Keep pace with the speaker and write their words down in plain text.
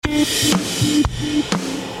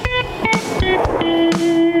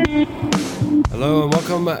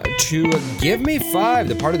welcome to Give Me Five,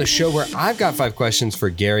 the part of the show where I've got 5 questions for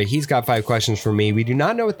Gary. He's got 5 questions for me. We do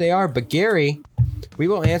not know what they are, but Gary, we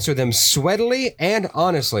will answer them sweatily and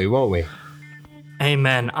honestly, won't we?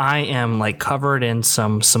 Amen. I am like covered in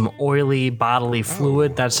some oily bodily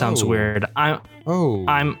fluid. That sounds weird.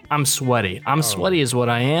 I'm sweaty. I'm sweaty is what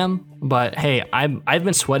I am. But hey, I've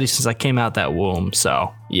been sweaty since I came out that womb.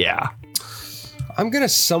 So yeah. I'm going to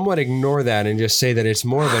somewhat ignore that and just say that it's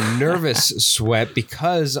more of a nervous sweat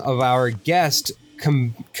because of our guest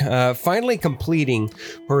finally completing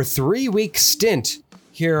her 3-week stint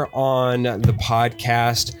here on the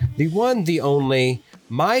podcast. The one, the only,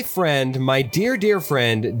 my friend, my dear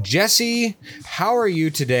friend, Jessie. How are you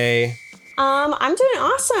today? I'm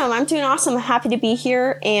doing awesome. I'm happy to be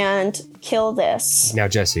here and kill this. Now,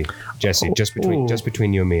 Jessie, just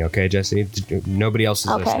between you and me, okay, Jessie? Nobody else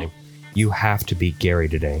is listening. You have to beat Gary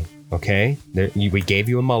today, okay? We gave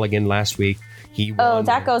you a mulligan last week. He won. Oh,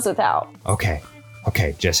 that goes without. Okay,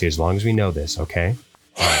 Jessie, as long as we know this, okay?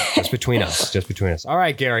 All right, just between us. All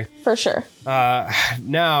right, Gary. For sure.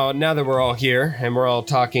 Now that we're all here and we're all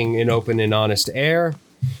talking in open and honest air,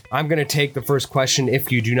 I'm going to take the first question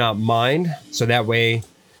if you do not mind, so that way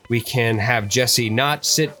we can have Jessie not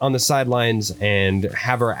sit on the sidelines and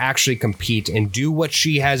have her actually compete and do what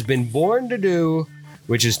she has been born to do,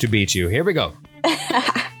 which is to beat you. Here we go.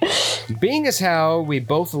 Being as how we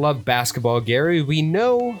both love basketball, Gary, we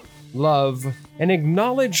know, love, and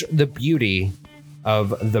acknowledge the beauty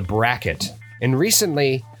of the bracket. And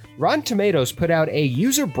recently, Rotten Tomatoes put out a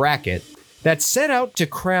user bracket that set out to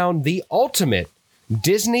crown the ultimate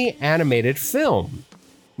Disney animated film.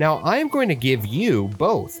 Now, I am going to give you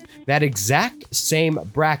both that exact same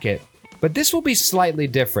bracket, but this will be slightly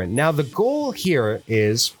different. Now, the goal here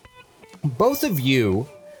is both of you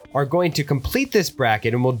are going to complete this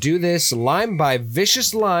bracket, and we'll do this line by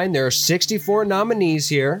vicious line. There are 64 nominees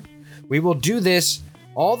here. We will do this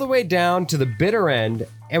all the way down to the bitter end,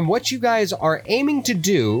 and what you guys are aiming to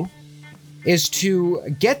do is to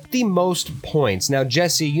get the most points. Now,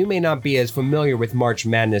 Jessie, you may not be as familiar with March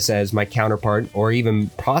Madness as my counterpart, or even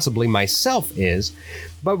possibly myself is,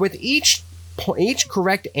 but with each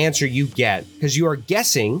correct answer you get, because you are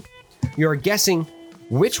guessing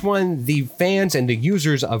which one the fans and the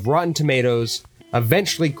users of Rotten Tomatoes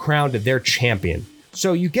eventually crowned their champion.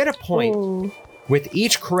 So you get a point with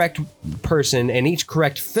each correct person and each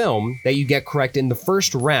correct film that you get correct in the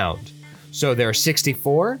first round. So there are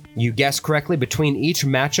 64, you guess correctly between each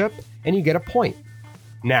matchup, and you get a point.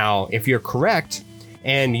 Now, if you're correct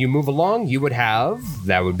and you move along,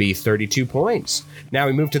 that would be 32 points. Now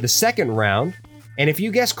we move to the second round, and if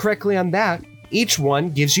you guess correctly on that, each one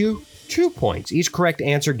gives you 2 points. Each correct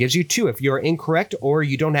answer gives you 2. If you're incorrect or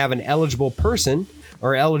you don't have an eligible person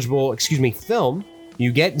or film,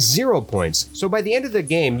 you get 0 points. So by the end of the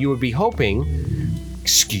game, you would be hoping,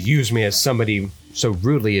 excuse me as somebody so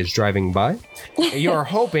rudely is driving by, you are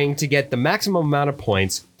hoping to get the maximum amount of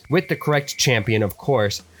points with the correct champion, of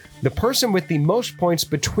course. The person with the most points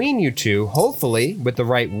between you two, hopefully with the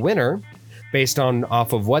right winner, based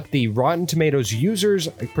off of what the Rotten Tomatoes users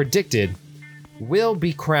predicted, will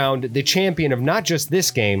be crowned the champion of not just this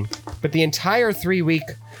game, but the entire 3-week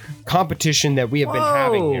competition that we have been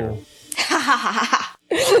having here.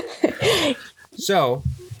 So,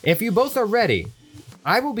 if you both are ready,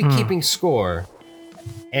 I will be keeping score,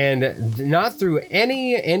 and not through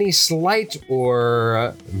any slight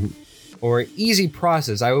or easy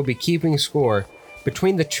process. I will be keeping score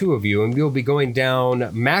between the two of you, and we will be going down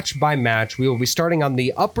match by match. We will be starting on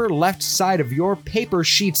the upper left side of your paper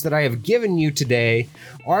sheets that I have given you today.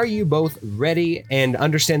 Are you both ready and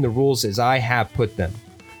understand the rules as I have put them?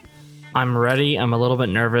 I'm ready. I'm a little bit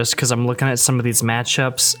nervous because I'm looking at some of these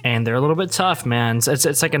matchups and they're a little bit tough, man.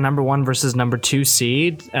 It's like a number 1 versus number 2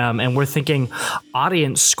 seed. And we're thinking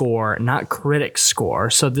audience score, not critic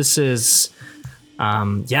score. So this is,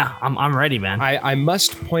 I'm ready, man. I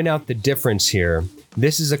must point out the difference here.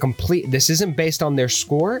 This isn't based on their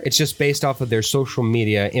score. It's just based off of their social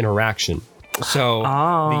media interaction. So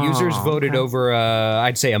the users voted over,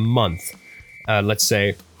 I'd say a month, let's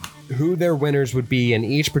say, who their winners would be in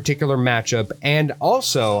each particular matchup. And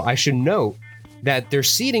also, I should note that their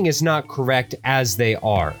seeding is not correct as they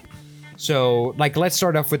are. So, let's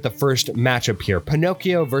start off with the first matchup here.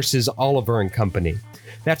 Pinocchio versus Oliver and Company.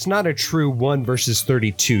 That's not a true 1 versus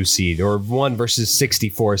 32 seed or 1 versus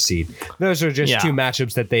 64 seed. Those are just two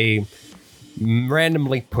matchups that they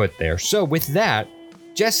randomly put there. So with that,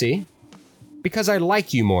 Jessie, because I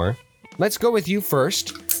like you more, let's go with you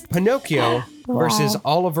first. Pinocchio versus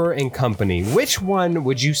Oliver and Company. Which one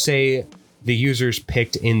would you say the users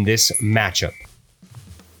picked in this matchup?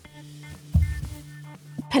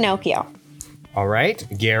 Pinocchio. All right,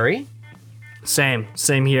 Gary. Same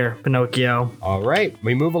here, Pinocchio. All right,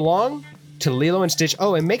 we move along to Lilo and Stitch.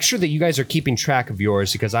 Oh, and make sure that you guys are keeping track of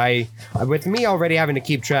yours, because with me already having to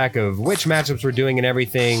keep track of which matchups we're doing and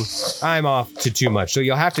everything, I'm off to too much. So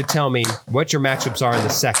you'll have to tell me what your matchups are in the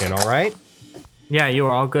second, all right? Yeah, you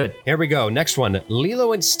are all good. Here we go. Next one,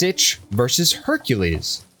 Lilo and Stitch versus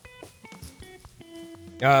Hercules.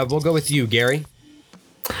 We'll go with you, Gary.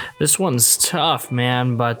 This one's tough,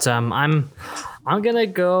 man, but I'm gonna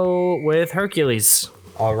go with Hercules.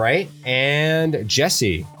 All right, and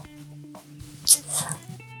Jesse.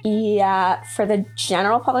 Yeah, for the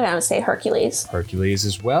general public, I would say Hercules. Hercules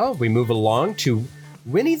as well. We move along to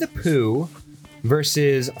Winnie the Pooh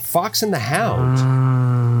versus Fox and the Hound.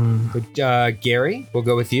 Gary, we'll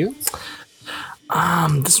go with you.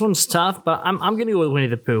 This one's tough, but I'm gonna go with Winnie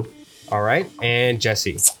the Pooh. All right, and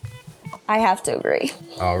Jesse. I have to agree.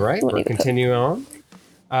 All right, Winnie we're the Pooh. continuing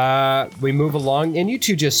on. We move along, and you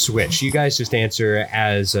two just switch. You guys just answer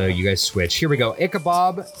as you guys switch. Here we go.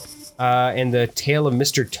 Ichabod and the Tale of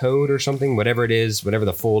Mr. Toad or something, whatever it is, whatever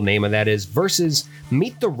the full name of that is, versus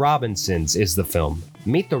Meet the Robinsons is the film.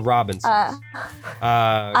 Meet the Robinsons.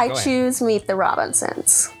 I Go ahead. choose Meet the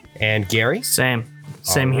Robinsons. And Gary? Same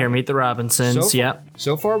All here. right. Meet the Robinsons. Yep.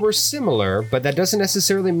 So far, we're similar, but that doesn't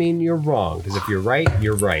necessarily mean you're wrong, because if you're right,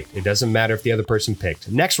 you're right. It doesn't matter if the other person picked.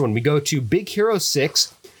 Next one, we go to Big Hero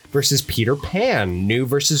 6 versus Peter Pan, new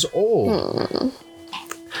versus old.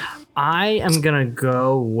 I am gonna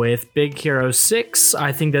go with Big Hero 6.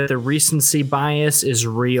 I think that the recency bias is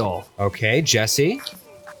real. Okay, Jesse.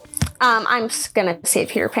 I'm just gonna say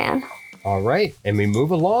Peter Pan. All right, and we move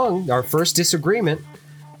along. Our first disagreement.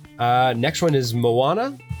 Next one is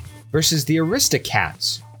Moana versus the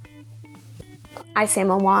Aristocats. I say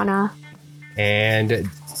Moana. And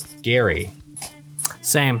Gary.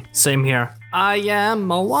 Same here. I am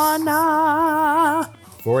Moana.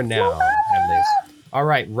 For now, at least. All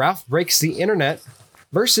right, Ralph Breaks the Internet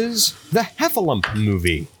versus the Heffalump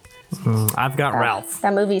movie. I've got Ralph.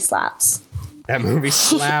 That movie slaps. That movie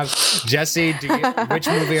slaps. Jesse, which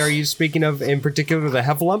movie are you speaking of in particular, the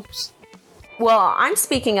Heffalumps? Well, I'm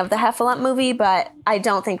speaking of the Heffalump movie, but I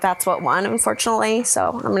don't think that's what won, unfortunately.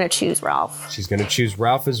 So I'm gonna choose Ralph. She's going to choose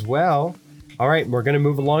Ralph as well. All right, we're going to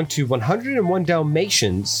move along to 101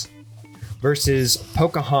 Dalmatians versus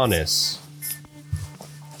Pocahontas.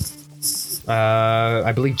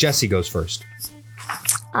 I believe Jesse goes first.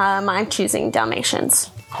 I'm choosing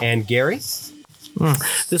Dalmatians. And Gary?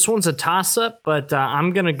 This one's a toss-up, but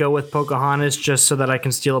I'm gonna go with Pocahontas just so that I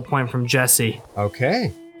can steal a point from Jesse.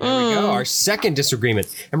 Okay. There we go. Our second disagreement.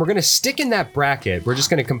 And we're going to stick in that bracket. We're just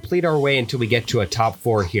going to complete our way until we get to a top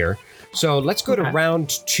four here. So let's go to round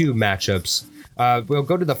 2 matchups. We'll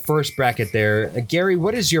go to the first bracket there. Gary,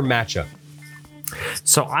 what is your matchup?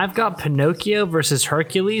 So I've got Pinocchio versus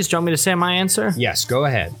Hercules. Do you want me to say my answer? Yes, go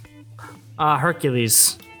ahead.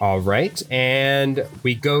 Hercules. All right. And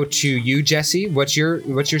we go to you, Jesse. What's your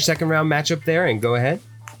second round matchup there? And go ahead.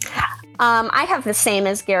 I have the same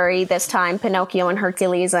as Gary this time, Pinocchio and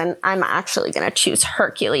Hercules, and I'm actually going to choose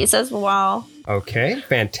Hercules as well. Okay,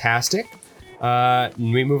 fantastic.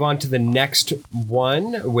 We move on to the next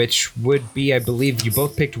one, which would be, I believe, you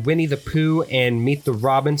both picked Winnie the Pooh and Meet the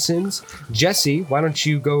Robinsons. Jesse, why don't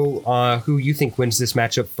you go who you think wins this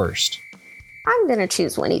matchup first? I'm going to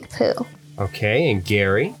choose Winnie the Pooh. Okay, and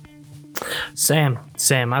Gary? Same.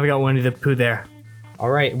 I've got Winnie the Pooh there. All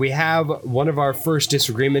right, we have one of our first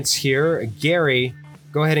disagreements here. Gary,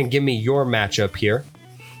 go ahead and give me your matchup here.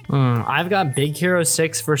 I've got Big Hero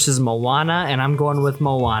 6 versus Moana, and I'm going with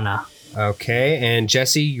Moana. Okay, and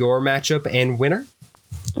Jesse, your matchup and winner?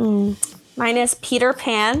 Mine is Peter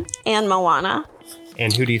Pan and Moana.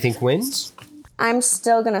 And who do you think wins? I'm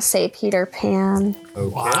still going to say Peter Pan.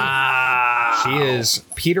 Okay. She is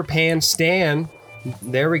Peter Pan Stan.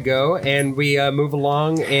 There we go. And we move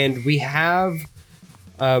along, and we have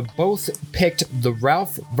both picked the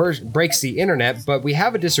Ralph Breaks the Internet, but we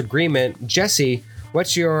have a disagreement. Jesse,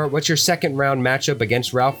 what's your second round matchup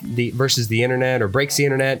against Ralph versus the Internet or Breaks the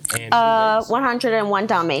Internet? And 101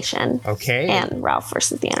 Dalmatian. Okay. And Ralph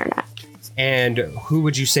versus the Internet. And who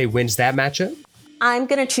would you say wins that matchup? I'm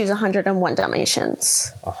going to choose 101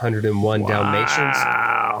 Dalmatians. 101 Dalmatians.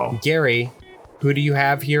 Wow. Gary, who do you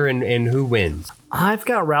have here and who wins? I've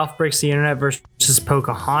got Ralph Breaks the Internet versus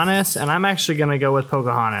Pocahontas, and I'm actually going to go with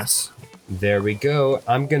Pocahontas. There we go.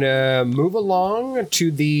 I'm going to move along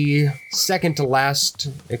to the third to last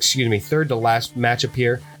matchup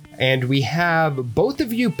here. And we have both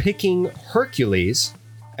of you picking Hercules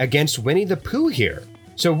against Winnie the Pooh here.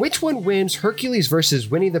 So which one wins, Hercules versus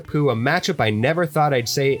Winnie the Pooh, a matchup I never thought I'd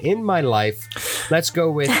say in my life? Let's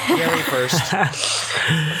go with Gary first.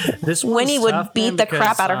 This one's Winnie would tough, beat man, the because,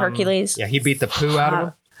 crap out of Hercules. Yeah, he beat the Pooh out of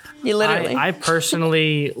him. You literally. I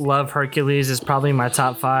personally love Hercules. It's probably my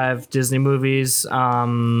top 5 Disney movies. But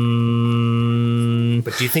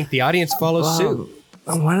do you think the audience follows suit?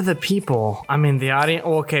 What are the people? I mean, the audience.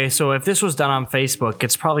 Okay, so if this was done on Facebook,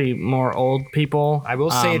 it's probably more old people. I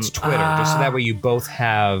will say it's Twitter, just so that way you both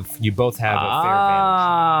have a fair advantage.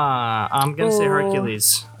 I'm gonna say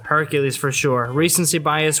Hercules. Hercules for sure. Recency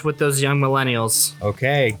bias with those young millennials.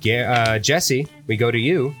 Okay, Jesse, we go to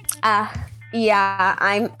you. Yeah,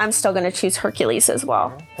 I'm still gonna choose Hercules as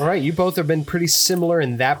well. All right, you both have been pretty similar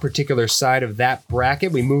in that particular side of that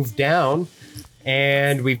bracket. We move down,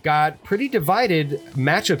 and we've got pretty divided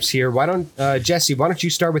matchups here. Why don't Jesse? Why don't you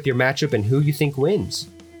start with your matchup and who you think wins?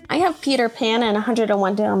 I have Peter Pan and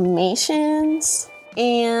 101 Dalmatians,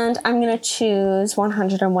 and I'm gonna choose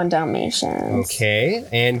 101 Dalmatians. Okay,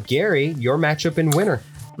 and Gary, your matchup and winner.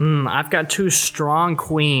 I've got 2 strong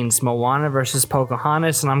queens, Moana versus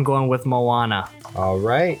Pocahontas, and I'm going with Moana. All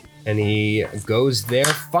right, and he goes there.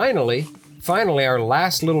 Finally, our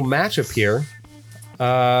last little matchup here.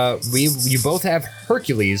 You both have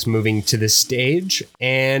Hercules moving to the stage,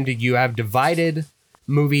 and you have divided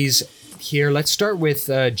movies here. Let's start with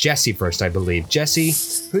Jesse first, I believe. Jesse,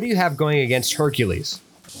 who do you have going against Hercules?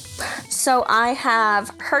 So I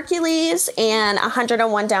have Hercules and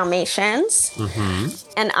 101 Dalmatians,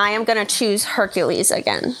 and I am gonna choose Hercules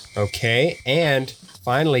again. Okay, and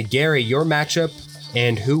finally, Gary, your matchup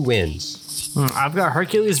and who wins? I've got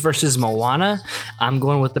Hercules versus Moana. I'm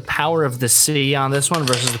going with the power of the sea on this one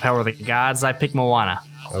versus the power of the gods. I pick Moana.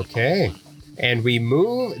 Okay, and we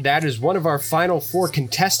move. That is one of our final 4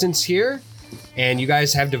 contestants here. And you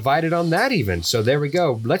guys have divided on that even. So there we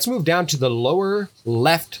go. Let's move down to the lower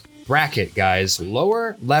left bracket, guys.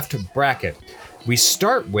 Lower left bracket. We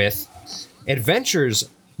start with Adventures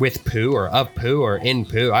with Pooh, or of Pooh, or in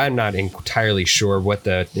Pooh. I'm not entirely sure what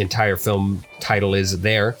the entire film title is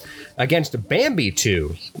there. Against Bambi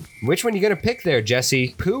 2. Which one are you going to pick there,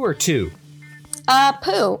 Jesse? Pooh or 2?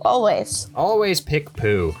 Pooh, always. Always pick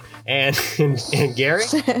Pooh. And Gary,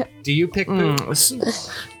 do you pick Pooh?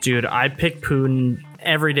 Dude, I pick Pooh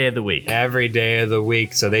every day of the week. Every day of the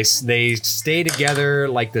week. So they stay together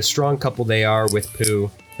like the strong couple they are with Pooh.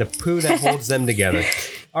 The Pooh that holds them together.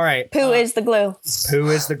 All right. Pooh is the glue. Pooh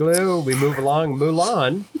is the glue. We move along.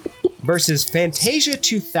 Mulan versus Fantasia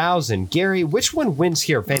 2000. Gary, which one wins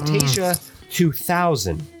here? Fantasia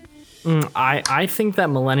 2000. I think that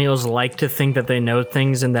millennials like to think that they know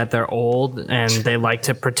things and that they're old, and they like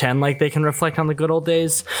to pretend like they can reflect on the good old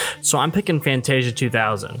days. So I'm picking Fantasia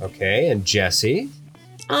 2000. Okay, and Jesse?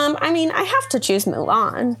 I mean, I have to choose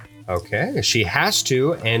Mulan. Okay, she has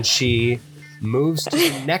to, and she moves to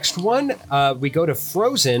the next one. We go to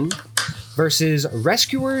Frozen versus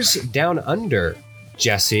Rescuers Down Under.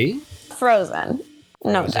 Jesse? Frozen.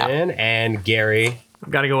 No doubt. And Gary?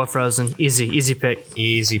 Gotta go with Frozen. Easy pick.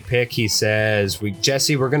 Easy pick, he says.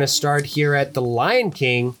 Jesse, we're going to start here at The Lion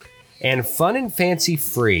King and Fun and Fancy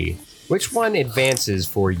Free. Which one advances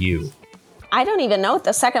for you? I don't even know what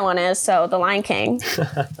the second one is, so The Lion King.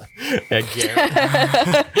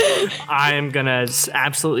 I am gonna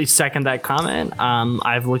absolutely second that comment.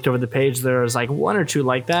 I've looked over the page. There's like 1 or 2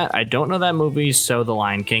 like that. I don't know that movie, so The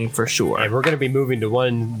Lion King for sure. And we're going to be moving to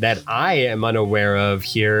one that I am unaware of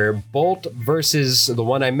here. Bolt versus the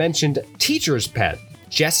one I mentioned, Teacher's Pet.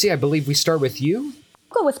 Jesse, I believe we start with you.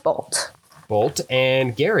 Go with Bolt. Bolt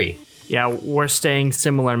and Gary. Yeah, we're staying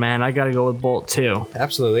similar, man. I gotta go with Bolt too.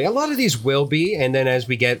 Absolutely. A lot of these will be, and then as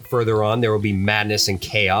we get further on, there will be madness and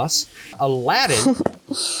chaos. Aladdin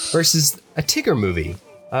versus a Tigger movie.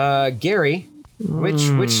 Gary,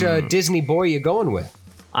 which Disney boy you going with?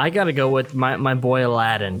 I gotta go with my boy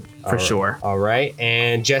Aladdin for sure. All right.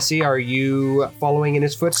 And Jesse, are you following in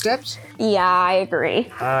his footsteps? Yeah, I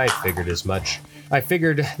agree. I figured as much. I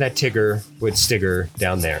figured that Tigger would stigger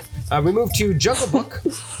down there. We move to Jungle Book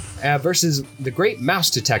versus The Great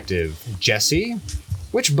Mouse Detective. Jesse,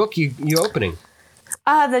 which book you opening?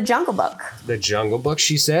 The Jungle Book. The Jungle Book,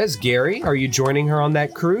 she says. Gary, are you joining her on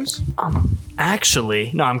that cruise?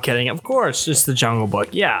 Actually, no, I'm kidding. Of course, it's The Jungle Book.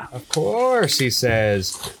 Yeah. Of course, he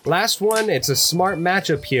says. Last one, it's a smart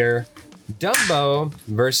matchup here. Dumbo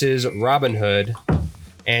versus Robin Hood.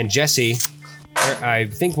 And Jesse, I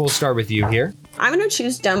think we'll start with you here. I'm going to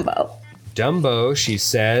choose Dumbo. Dumbo, she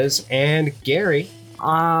says. And Gary.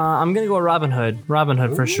 I'm gonna go with Robin Hood. Robin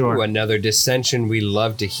Hood for sure. Another dissension. We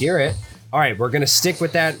love to hear it. All right, we're gonna stick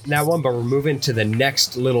with that one, but we're moving to the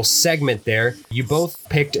next little segment there. You both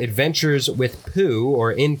picked Adventures with Pooh,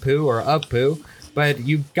 or in Pooh, or of Pooh, but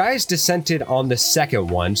you guys dissented on the second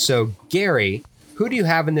one. So, Gary, who do you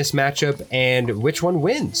have in this matchup, and which one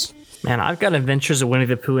wins? Man, I've got Adventures of Winnie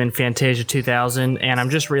the Pooh and Fantasia 2000, and I'm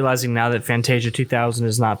just realizing now that Fantasia 2000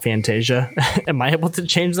 is not Fantasia. Am I able to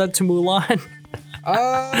change that to Mulan?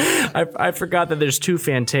 I forgot that there's two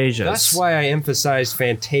Fantasias. That's why I emphasized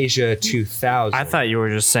Fantasia 2000. I thought you were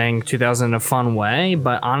just saying 2000 in a fun way,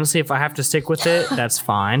 but honestly, if I have to stick with it, that's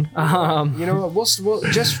fine. You know what? We'll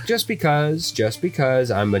just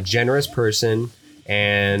because I'm a generous person.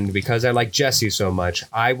 And because I like Jesse so much,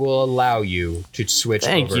 I will allow you to switch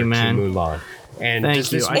over to Mulan. And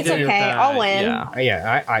Thank you. It's okay. I'll win.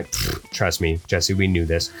 Yeah, I trust me, Jesse. We knew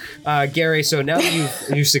this, Gary. So now that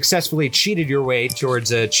you've successfully cheated your way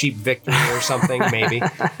towards a cheap victory or something, maybe.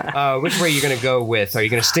 Which way are you gonna go with? Are you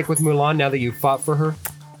gonna stick with Mulan now that you fought for her?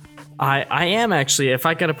 I am actually. If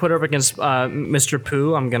I gotta put her up against Mr.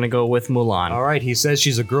 Pooh, I'm gonna go with Mulan. All right. He says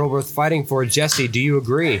she's a girl worth fighting for. Jesse, do you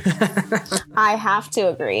agree? I have to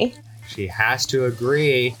agree. She has to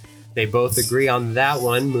agree. They both agree on that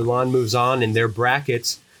one. Mulan moves on in their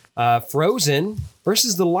brackets. Frozen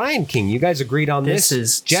versus The Lion King. You guys agreed on this. This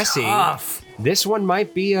is Jesse. tough. This one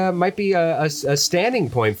might be a standing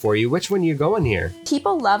point for you. Which one are you going here?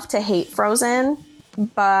 People love to hate Frozen,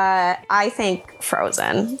 but I think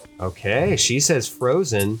Frozen. Okay, she says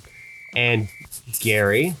Frozen. And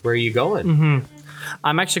Gary, where are you going? Mm-hmm.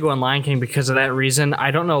 I'm actually going Lion King because of that reason.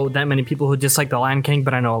 I don't know that many people who dislike The Lion King,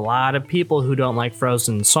 but I know a lot of people who don't like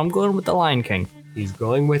Frozen, so I'm going with The Lion King. He's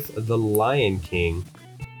going with The Lion King.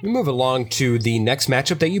 We move along to the next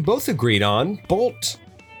matchup that you both agreed on, Bolt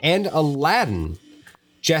and Aladdin.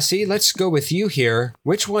 Jesse, let's go with you here.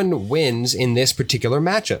 Which one wins in this particular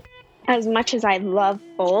matchup? As much as I love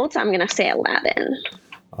Bolt, I'm going to say Aladdin.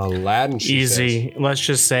 Aladdin, she says. Easy. Let's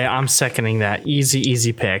just say I'm seconding that.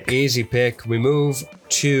 Easy pick. Easy pick. We move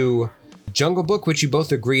to Jungle Book, which you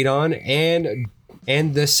both agreed on, and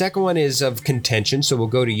the second one is of contention, so we'll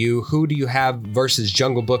go to you. Who do you have versus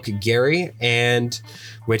Jungle Book, Gary, and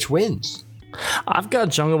which wins? I've got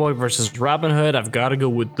Jungle Book versus Robin Hood. I've got to go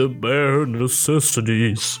with the bare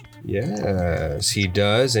necessities. Yes, he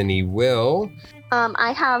does, and he will.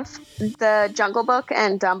 I have the Jungle Book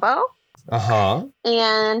and Dumbo. Uh-huh.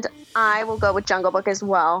 And I will go with Jungle Book as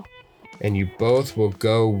well. And you both will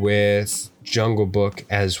go with Jungle Book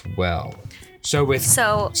as well. So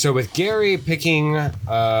with Gary picking,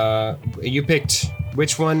 you picked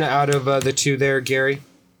which one out of the two there, Gary?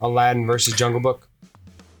 Aladdin versus Jungle Book?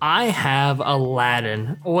 I have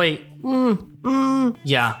Aladdin. Wait.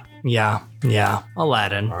 Yeah.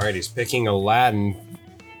 Aladdin. All right, he's picking Aladdin.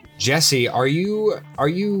 Jesse, are you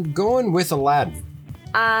going with Aladdin?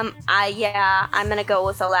 I'm gonna go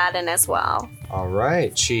with Aladdin as well. All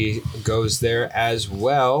right, she goes there as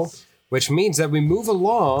well, which means that we move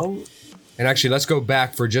along. And actually, let's go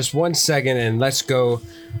back for just 1 second and let's go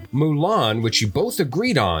Mulan, which you both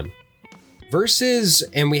agreed on, versus,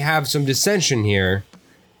 and we have some dissension here,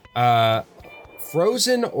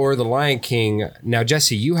 Frozen or The Lion King. Now,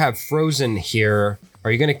 Jesse, you have Frozen here.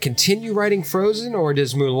 Are you going to continue writing Frozen, or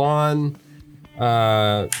does Mulan...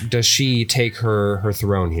 does she take her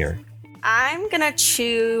throne here? I'm gonna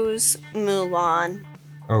choose Mulan.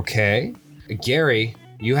 Okay. Gary,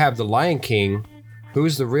 you have the Lion King.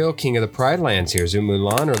 Who's the real king of the Pride Lands here? Is it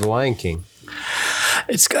Mulan or the Lion King?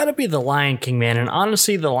 It's got to be the Lion King, man. And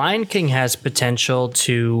honestly, the Lion King has potential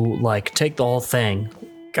to, take the whole thing.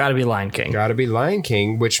 Gotta be Lion King. Gotta be Lion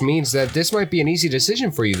King, which means that this might be an easy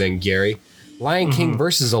decision for you then, Gary. Lion King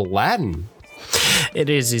versus Aladdin. It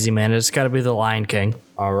is easy, man. It's got to be the Lion King.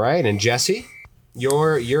 All right, and Jesse,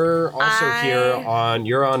 you're also here on.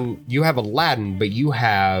 You have Aladdin, but you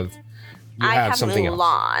have something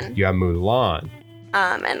Mulan. else. You have Mulan.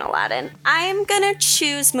 And Aladdin. I'm gonna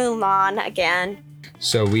choose Mulan again.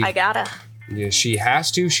 So I gotta. Yeah, she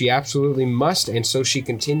has to. She absolutely must, and so she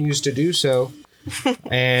continues to do so.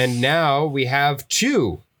 And now we have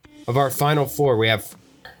two of our final four. We have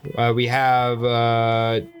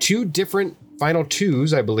two different final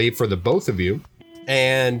twos, I believe, for the both of you.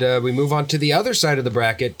 And we move on to the other side of the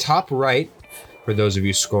bracket, top right, for those of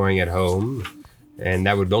you scoring at home. And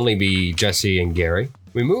that would only be Jesse and Gary.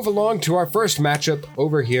 We move along to our first matchup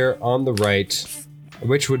over here on the right,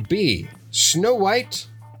 which would be Snow White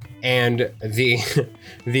and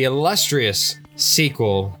the illustrious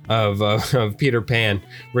sequel of Peter Pan,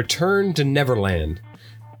 Return to Neverland.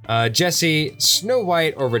 Jesse, Snow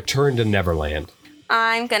White or Return to Neverland?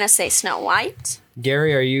 I'm gonna say Snow White.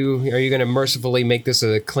 Gary, are you gonna mercifully make this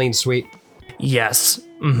a clean sweep? Yes.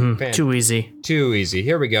 Too easy. Too easy.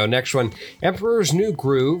 Here we go. Next one. Emperor's New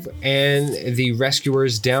Groove and The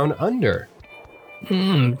Rescuers Down Under.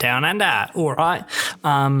 Down under. All right.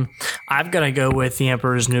 I've got to go with The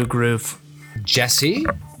Emperor's New Groove. Jesse?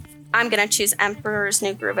 I'm going to choose Emperor's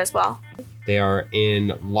New Groove as well. They are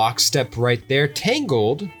in lockstep right there.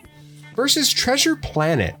 Tangled versus Treasure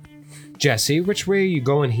Planet. Jesse, which way are you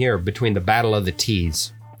going here between the Battle of the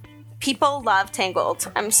T's? People love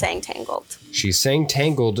Tangled. I'm saying Tangled. She's saying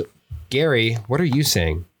Tangled. Gary, what are you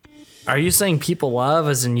saying? Are you saying people love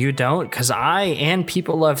as in you don't? Because I and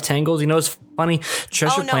people love Tangled. You know, it's funny.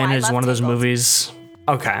 Treasure Planet is one of those movies.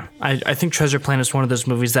 Okay. I think Treasure Planet is one of those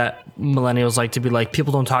movies that millennials like to be like,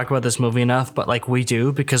 people don't talk about this movie enough, but like we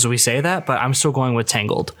do because we say that, but I'm still going with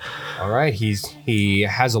Tangled. All right. He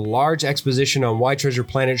has a large exposition on why Treasure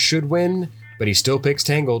Planet should win, but he still picks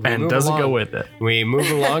Tangled. And doesn't go with it. We move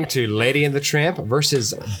along to Lady and the Tramp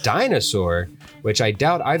versus Dinosaur, which I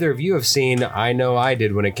doubt either of you have seen. I know I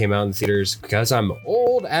did when it came out in theaters because I'm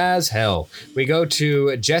old as hell. We go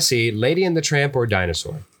to Jesse, Lady and the Tramp or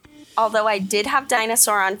Dinosaur? Although I did have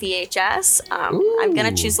Dinosaur on VHS, I'm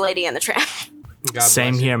going to choose Lady and the Tramp.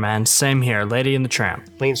 Same here, man. Same here. Lady and the Tramp.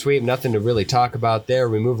 Clean sweep, nothing to really talk about there.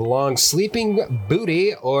 We move along. Sleeping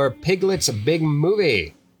Beauty or Piglet's Big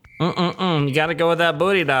Movie? You gotta go with that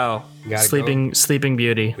booty, though. Sleeping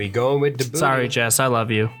Beauty. We going with the booty. Sorry, Jess. I love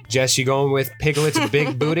you. Jess, you going with Piglet's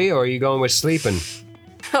Big Booty or are you going with Sleeping?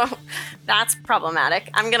 Oh, that's problematic.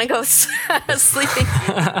 I'm going to go Sleeping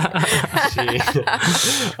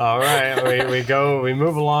All right. We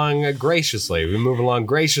move along graciously. We move along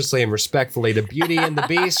graciously and respectfully to Beauty and the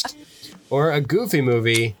Beast or a Goofy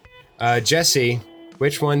movie. Jesse,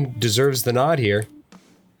 which one deserves the nod here?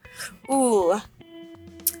 Ooh.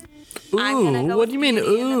 What do you mean,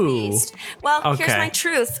 ooh? Well, here's my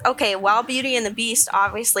truth. Okay, while Beauty and the Beast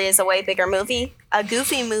obviously is a way bigger movie, a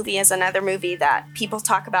Goofy movie is another movie that people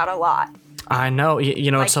talk about a lot. I know.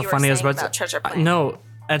 You know, like it's so funny. I was about to. Treasure Planet. No,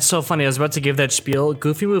 it's so funny. I was about to give that spiel.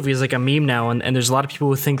 Goofy movie is like a meme now, and there's a lot of people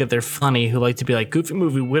who think that they're funny, who like to be like, Goofy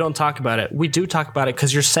movie, we don't talk about it. We do talk about it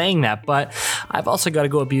because you're saying that, but I've also got to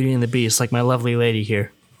go with Beauty and the Beast, like my lovely lady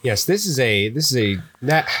here. Yes,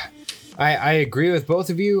 I agree with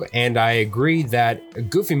both of you, and I agree that a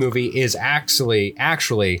Goofy movie is actually,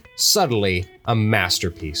 subtly a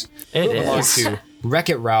masterpiece. It is. To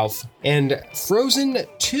Wreck-It Ralph and Frozen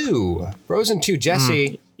 2. Frozen 2,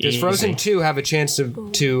 Jesse, does Frozen 2 have a chance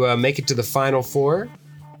to make it to the final four?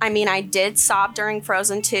 I mean, I did sob during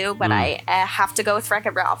Frozen 2, but I have to go with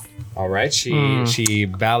Wreck-It Ralph. All right, she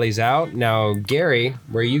bally's out. Now, Gary,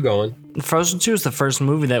 where are you going? Frozen 2 is the first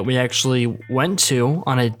movie that we actually went to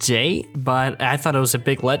on a date, but I thought it was a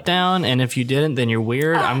big letdown, and if you didn't, then you're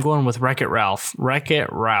weird. I'm going with Wreck-It Ralph. Wreck-It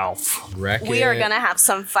Ralph. We are going to have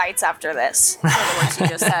some fights after this, for the words you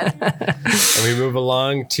just said. And we move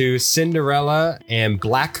along to Cinderella and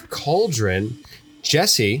Black Cauldron.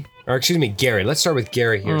 Gary. Let's start with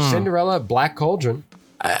Gary here. Cinderella, Black Cauldron.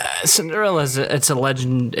 Cinderella it's a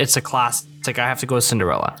legend. It's a classic. I have to go with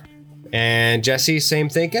Cinderella. And Jesse, same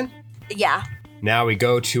thinking? Yeah. Now we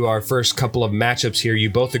go to our first couple of matchups here. You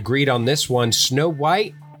both agreed on this one. Snow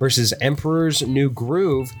White versus Emperor's New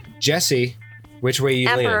Groove. Jesse, which way are you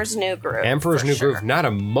leaning? Emperor's New Groove. Emperor's New Groove. Not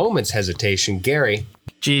a moment's hesitation. Gary.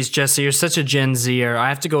 Geez, Jesse, you're such a Gen Zer. I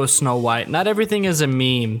have to go with Snow White. Not everything is a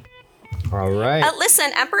meme. All right.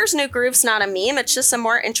 Listen, Emperor's New Groove's not a meme. It's just a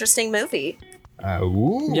more interesting movie.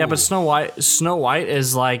 Yeah, but Snow White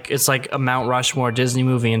is like, it's like a Mount Rushmore Disney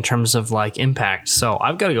movie in terms of like impact. So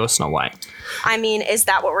I've got to go Snow White. I mean, is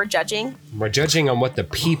that what we're judging? We're judging on what the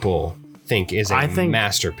people think is a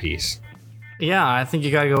masterpiece. Yeah, I think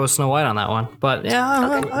you got to go with Snow White on that one. But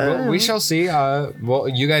yeah, okay. Well, we shall see. Well,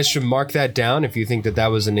 you guys should mark that down if you think that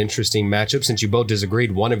was an interesting matchup. Since you both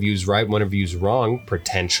disagreed, one of you's right, one of you's wrong,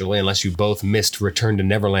 potentially, unless you both missed Return to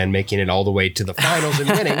Neverland, making it all the way to the finals and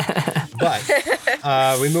winning.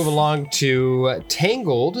 But we move along to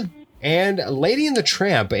Tangled and Lady and the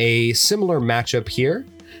Tramp, a similar matchup here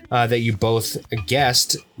that you both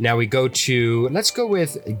guessed. Now we let's go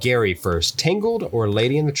with Gary first. Tangled or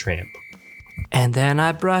Lady and the Tramp? And then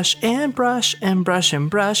I brush and brush and brush and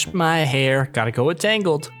brush my hair. Gotta go with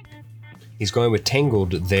Tangled. He's going with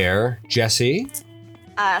Tangled there. Jesse?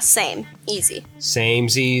 Same. Easy.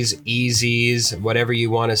 Samesies, easies, whatever you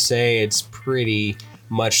want to say. It's pretty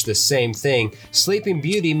much the same thing. Sleeping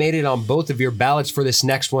Beauty made it on both of your ballots for this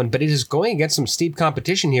next one, but it is going against some steep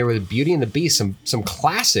competition here with Beauty and the Beast, some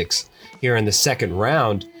classics here in the second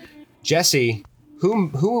round. Jesse,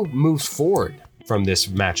 who moves forward from this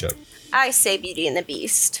matchup? I say Beauty and the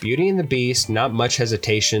Beast. Beauty and the Beast, not much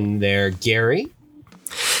hesitation there. Gary?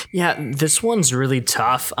 Yeah, this one's really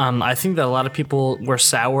tough. I think that a lot of people were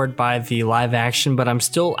soured by the live action, but I'm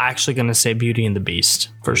still actually going to say Beauty and the Beast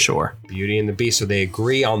for sure. Beauty and the Beast. So they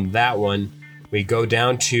agree on that one. We go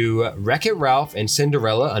down to Wreck-It Ralph and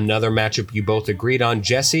Cinderella, another matchup you both agreed on.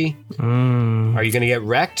 Jesse, are you going to get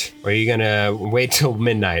wrecked, or are you going to wait till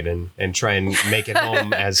midnight and try and make it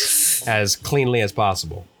home as cleanly as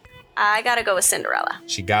possible? I gotta go with Cinderella.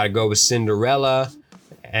 She got to go with Cinderella.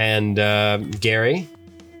 And Gary,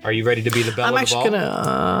 are you ready to be the belle I'm of the ball? actually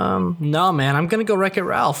going to... no, man, I'm going to go Wreck-It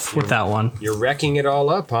Ralph with that one. You're wrecking it all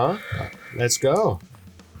up, huh? Let's go.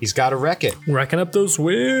 He's got to wreck it. Wrecking up those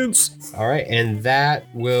wins. All right, and that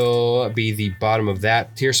will be the bottom of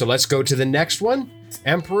that tier. So let's go to the next one.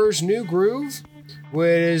 Emperor's New Groove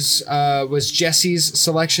was Jesse's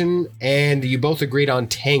selection, and you both agreed on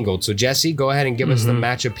Tangled. So Jesse, go ahead and give us the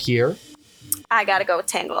matchup here. I gotta go with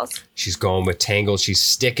Tangled. She's going with Tangled. She's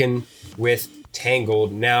sticking with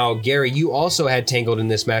Tangled. Now, Gary, you also had Tangled in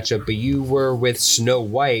this matchup, but you were with Snow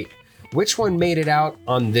White. Which one made it out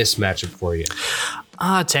on this matchup for you?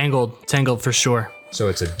 Tangled. Tangled for sure. So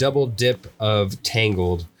it's a double dip of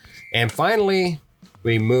Tangled. And finally,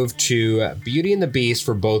 we move to Beauty and the Beast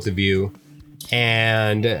for both of you.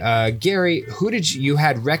 And Gary, who did you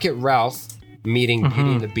had Wreck-It Ralph meeting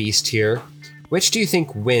Beauty and the Beast here. Which do you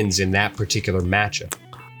think wins in that particular matchup?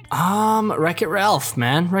 Wreck-It Ralph,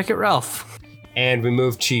 man. Wreck-It Ralph. And we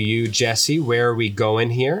move to you, Jesse. Where are we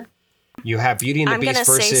going here? You have Beauty and the Beast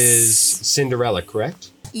versus Cinderella,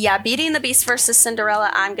 correct? Yeah, Beauty and the Beast versus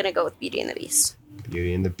Cinderella. I'm gonna go with Beauty and the Beast.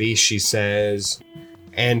 Beauty and the Beast, she says.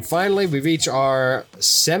 And finally, we reach our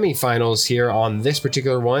semifinals here on this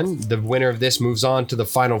particular one. The winner of this moves on to the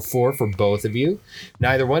final four for both of you.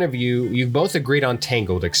 Neither one of you both agreed on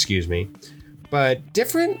Tangled, excuse me. But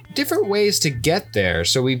different ways to get there.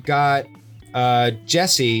 So we've got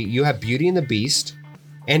Jesse, you have Beauty and the Beast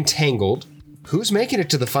and Tangled. Who's making it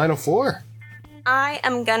to the final four? I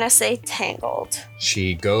am gonna say Tangled.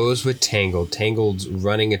 She goes with Tangled. Tangled's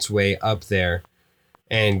running its way up there.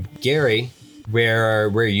 And Gary, where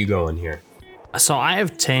are you going here? So I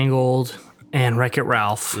have Tangled and Wreck-It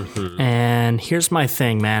Ralph. And here's my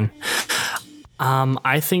thing, man.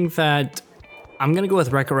 I think that I'm going to go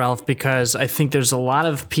with Wreck-It Ralph because I think there's a lot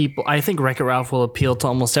of people. I think Wreck-It Ralph will appeal to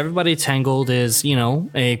almost everybody. Tangled is,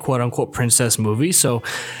 a quote unquote princess movie. So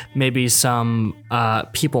maybe some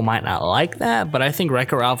people might not like that, but I think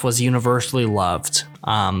Wreck-It Ralph was universally loved.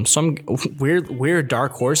 So I'm weird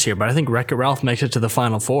dark horse here, but I think Wreck-It Ralph makes it to the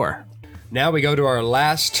final four. Now we go to our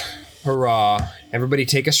last hurrah. Everybody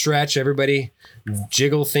take a stretch. Everybody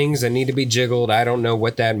jiggle things that need to be jiggled. I don't know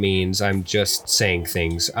what that means. I'm just saying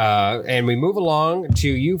things. And we move along to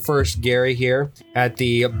you first, Gary, here at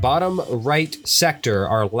the bottom right sector,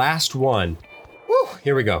 our last one. Woo,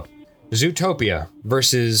 here we go. Zootopia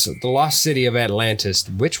versus the Lost City of Atlantis.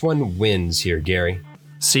 Which one wins here, Gary?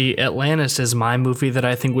 See, Atlantis is my movie that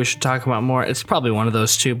I think we should talk about more. It's probably one of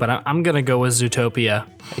those two, but I'm going to go with Zootopia.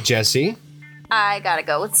 Jesse? I gotta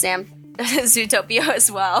go with Zootopia as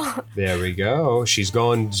well. There we go. She's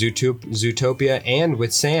going Zootopia and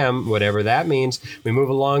with Sam, whatever that means. We move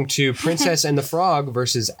along to Princess and the Frog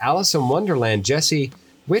versus Alice in Wonderland. Jesse,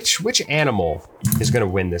 which animal is going to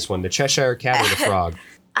win this one? The Cheshire Cat or the frog?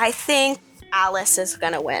 I think Alice is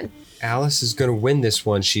gonna win. Alice is going to win this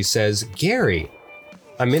one, she says. Gary,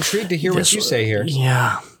 I'm intrigued to hear what you say here.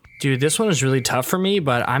 Yeah. Dude, this one is really tough for me,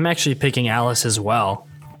 but I'm actually picking Alice as well.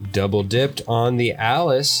 Double dipped on the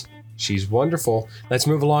Alice. She's wonderful. Let's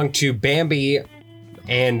move along to Bambi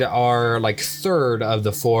and our third of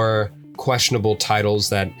the four questionable titles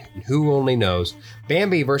that who only knows.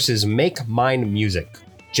 Bambi versus Make Mine Music.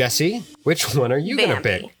 Jesse, which one are you going to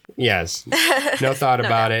pick? Yes. No thought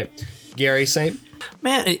about it. Gary, same?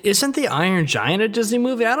 Man, isn't the Iron Giant a Disney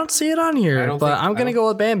movie? I don't see it on here, but I'm going to go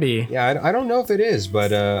with Bambi. Yeah, I don't know if it is,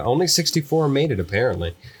 but only 64 made it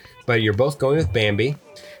apparently. But you're both going with Bambi.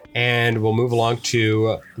 And we'll move along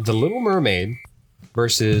to The Little Mermaid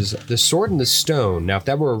versus The Sword and the Stone. Now, if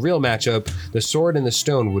that were a real matchup, The Sword and the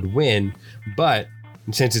Stone would win. But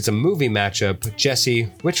since it's a movie matchup, Jesse,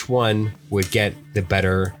 which one would get the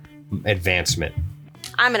better advancement?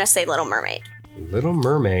 I'm gonna say Little Mermaid. Little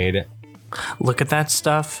Mermaid. Look at that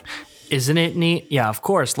stuff. Isn't it neat? Yeah, of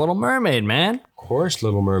course. Little Mermaid, man. Of course,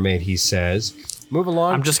 Little Mermaid, he says. Move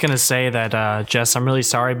along. I'm just going to say that, Jess, I'm really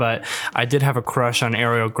sorry, but I did have a crush on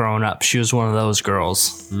Ariel growing up. She was one of those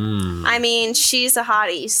girls. I mean, she's a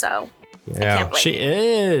hottie, so yeah, I can't wait. She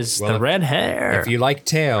is. Well, the red hair. If you like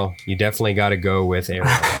Tail, you definitely got to go with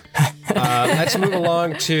Ariel. Let's move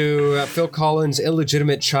along to Phil Collins'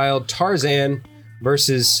 illegitimate child Tarzan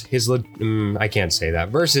versus his, I can't say that,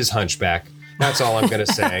 versus Hunchback. That's all I'm going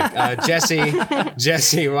to say.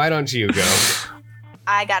 Jesse, why don't you go?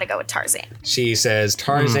 I gotta go with Tarzan. She says,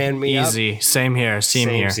 Tarzan me up. Easy. Same here. Same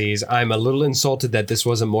here. Samesies. I'm a little insulted that this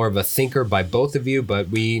wasn't more of a thinker by both of you, but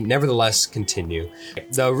we nevertheless continue.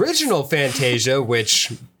 The original Fantasia,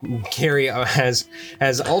 which Gary has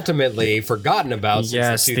ultimately forgotten about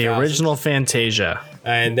Yes, since the 2000s. original Fantasia.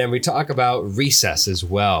 And then we talk about Recess as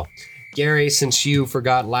well. Gary, since you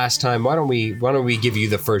forgot last time, why don't we give you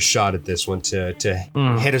the first shot at this one to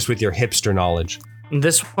hit us with your hipster knowledge?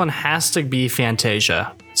 This one has to be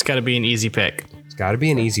Fantasia. It's got to be an easy pick. It's got to be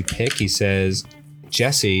an easy pick. He says,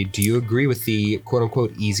 Jesse, do you agree with the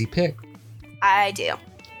quote-unquote easy pick? I do.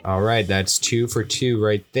 All right, that's 2 for 2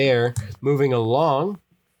 right there. Moving along,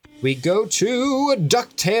 we go to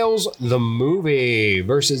DuckTales the movie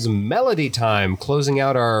versus Melody Time, closing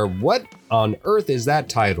out our What on Earth is that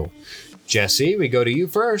title? Jesse, we go to you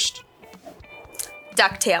first.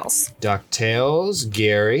 DuckTales. DuckTales,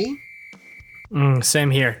 Gary.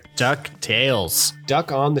 Same here. DuckTales. Duck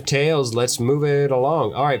on the tails. Let's move it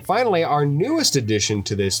along. All right, finally, our newest addition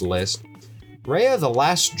to this list, Raya the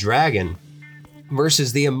Last Dragon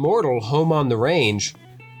versus the immortal Home on the Range.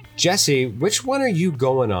 Jesse, which one are you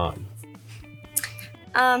going on?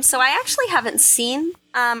 So I actually haven't seen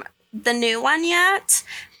the new one yet,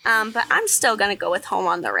 but I'm still gonna go with Home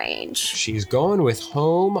on the Range. She's going with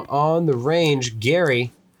Home on the Range.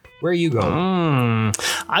 Gary, where are you going?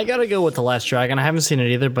 I gotta go with The Last Dragon. I haven't seen it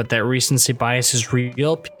either, but that recency bias is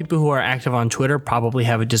real. People who are active on Twitter probably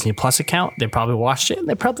have a Disney Plus account. They probably watched it and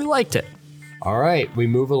they probably liked it. All right, we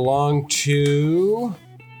move along to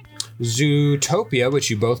Zootopia, which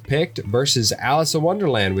you both picked, versus Alice in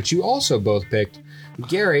Wonderland, which you also both picked.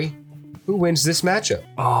 Gary, who wins this matchup?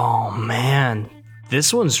 Oh man,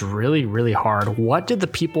 this one's really, really hard. What did the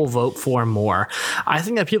people vote for more? I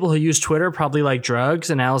think that people who use Twitter probably like drugs,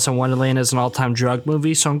 and Alice in Wonderland is an all-time drug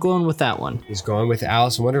movie, so I'm going with that one. He's going with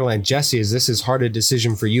Alice in Wonderland. Jesse, is this as hard a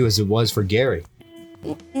decision for you as it was for Gary?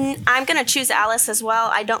 I'm gonna choose Alice as well.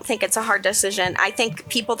 I don't think it's a hard decision. I think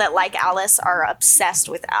people that like Alice are obsessed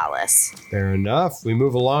with Alice. Fair enough. We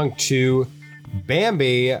move along to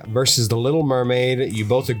Bambi versus The Little Mermaid. You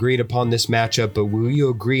both agreed upon this matchup, but will you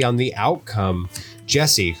agree on the outcome?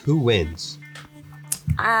 Jesse, who wins?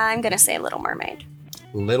 I'm gonna say Little Mermaid.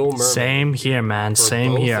 Little Mermaid. Same here, man. For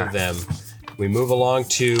Same both here. of them. We move along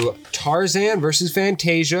to Tarzan versus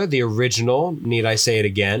Fantasia, the original. Need I say it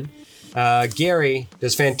again? Gary,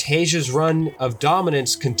 does Fantasia's run of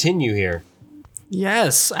dominance continue here?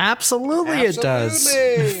 Yes, absolutely it does.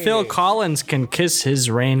 Absolutely. Phil Collins can kiss his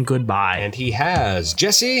reign goodbye. And he has.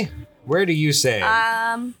 Jesse, where do you say?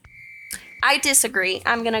 I disagree.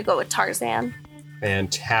 I'm gonna go with Tarzan.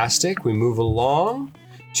 Fantastic. We move along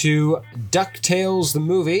to DuckTales the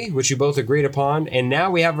movie, which you both agreed upon. And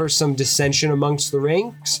now we have some dissension amongst the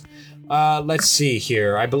ranks. Let's see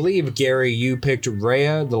here. I believe, Gary, you picked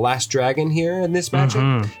Raya, the Last Dragon here in this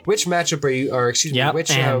matchup. Which matchup are you, or excuse Yep, me,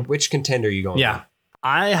 which contender are you going Yeah,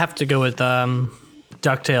 I have to go with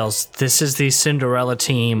DuckTales. This is the Cinderella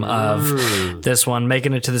team of this one,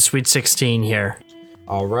 making it to the Sweet 16 here. with?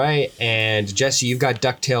 All right. And Jesse, you've got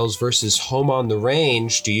DuckTales versus Home on the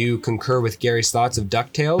Range. Do you concur with Gary's thoughts of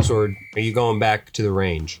DuckTales, or are you going back to the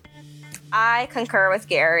range? I concur with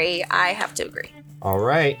Gary. I have to agree. All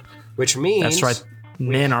right. Which means... That's right.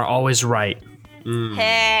 Men are always right.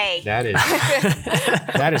 Hey.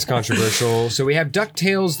 That is controversial. So we have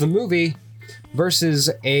DuckTales the movie versus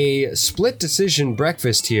a split decision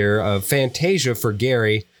breakfast here of Fantasia for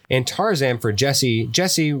Gary and Tarzan for Jesse.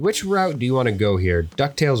 Jesse, which route do you want to go here?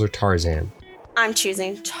 DuckTales or Tarzan? I'm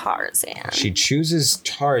choosing Tarzan. She chooses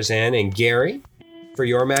Tarzan. And Gary, for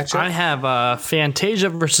your matchup? I have Fantasia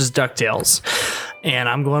versus DuckTales, and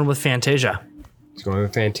I'm going with Fantasia. He's going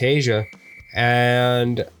with Fantasia.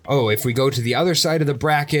 And, if we go to the other side of the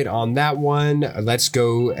bracket on that one, let's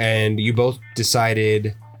go. And you both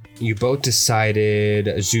decided Which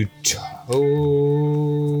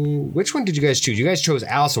one did you guys choose? You guys chose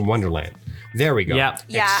Alice in Wonderland. There we go. Yeah.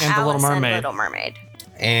 Yeah, And The Little Alice Mermaid. and Little Mermaid.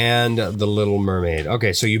 And The Little Mermaid.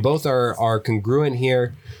 Okay, so you both are congruent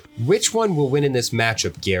here. Which one will win in this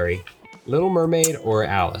matchup, Gary? Little Mermaid or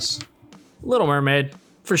Alice? Little Mermaid,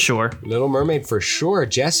 for sure. Little Mermaid for sure.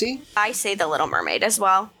 Jesse? I say The Little Mermaid as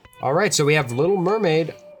well. All right, so we have Little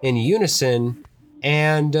Mermaid in unison.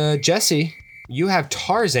 And Jesse, you have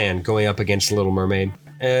Tarzan going up against Little Mermaid.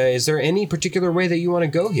 Is there any particular way that you want to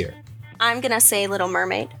go here? I'm gonna say Little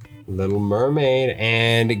Mermaid. Little Mermaid.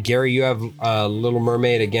 And Gary, you have Little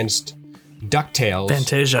Mermaid against DuckTales.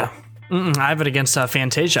 Fantasia. I have it against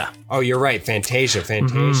Fantasia. Oh, you're right. Fantasia.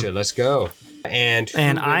 Let's go. And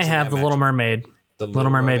And I have The Little Mermaid. The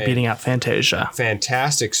Little Mermaid beating out Fantasia.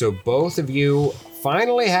 Fantastic. So both of you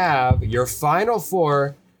finally have your final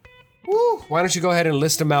four. Woo. Why don't you go ahead and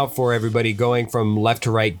list them out for everybody, going from left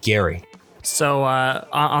to right? Gary. So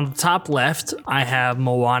on the top left, I have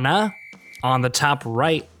Moana. On the top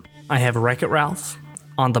right, I have Wreck-It Ralph.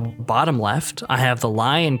 On the bottom left, I have The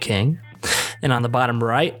Lion King. And on the bottom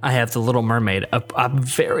right, I have The Little Mermaid, a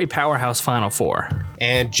very powerhouse final four.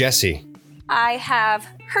 And Jesse. I have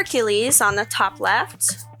Hercules on the top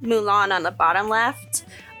left, Mulan on the bottom left,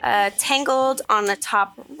 Tangled on the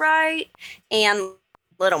top right, and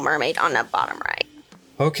Little Mermaid on the bottom right.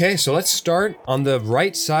 Okay, so let's start on the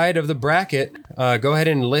right side of the bracket. Go ahead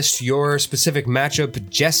and list your specific matchup,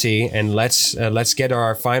 Jesse, and let's get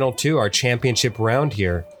our final two, our championship round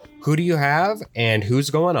here. Who do you have, and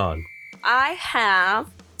who's going on? I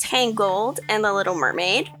have Tangled and the Little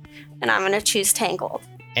Mermaid, and I'm going to choose Tangled.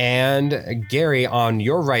 And Gary, on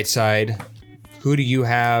your right side, who do you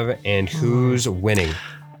have, and who's winning?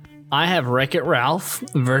 I have Wreck-It Ralph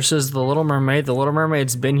versus The Little Mermaid. The Little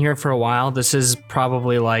Mermaid's been here for a while. This is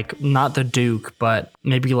probably like not the Duke, but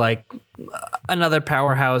maybe like another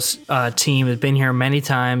powerhouse team. Has been here many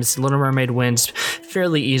times. Little Mermaid wins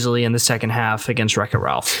fairly easily in the second half against Wreck-It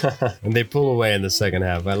Ralph. And they pull away in the second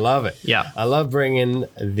half. I love it. Yeah. I love bringing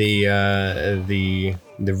the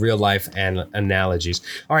real life analogies.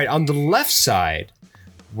 All right, on the left side,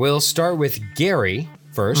 we'll start with Gary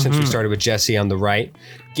first, since we started with Jesse on the right.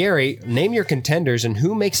 Gary, name your contenders and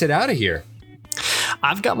who makes it out of here.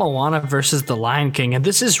 I've got Moana versus The Lion King, and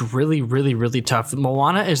this is really, really, really tough.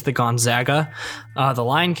 Moana is the Gonzaga, The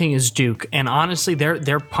Lion King is Duke, and honestly,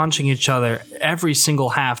 they're punching each other every single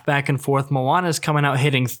half, back and forth. Moana's coming out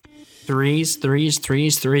hitting threes,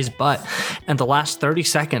 but in the last 30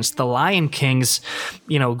 seconds, the Lion King's,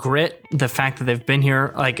 grit, the fact that they've been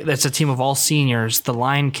here, like it's a team of all seniors, the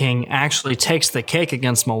Lion King actually takes the cake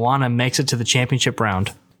against Moana, makes it to the championship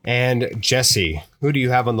round. And Jesse, who do you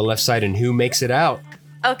have on the left side and who makes it out?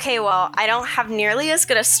 Okay, well, I don't have nearly as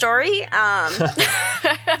good a story, but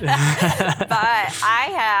I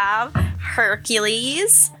have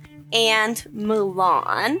Hercules and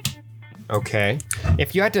Mulan. Okay.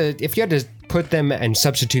 If you had to put them and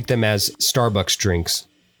substitute them as Starbucks drinks,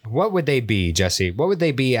 what would they be, Jesse? What would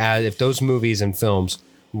they be as if those movies and films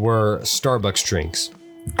were Starbucks drinks?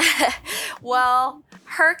 Well,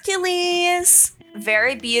 Hercules,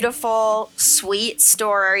 very beautiful, sweet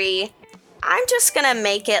story. I'm just gonna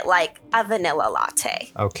make it like a vanilla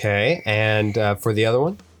latte. Okay, and for the other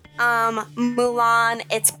one? Mulan,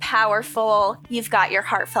 it's powerful. You've got your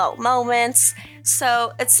heartfelt moments.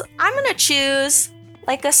 So I'm gonna choose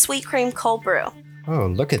like a sweet cream cold brew. Oh,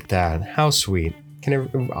 look at that. How sweet.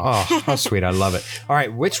 How sweet. I love it. All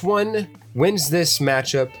right, which one wins this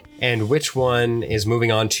matchup and which one is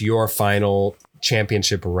moving on to your final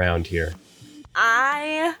championship round here?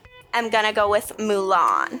 I am gonna go with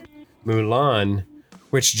Mulan. Mulan,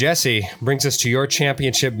 which, Jesse, brings us to your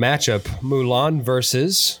championship matchup, Mulan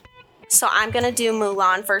versus... So I'm gonna do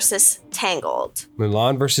Mulan versus Tangled.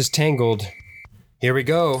 Mulan versus Tangled. Here we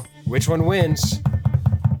go. Which one wins?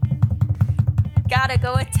 Gotta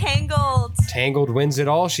go with Tangled. Tangled wins it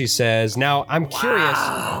all, she says. Now, I'm curious,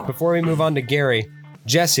 before we move on to Gary,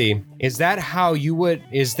 Jesse, is that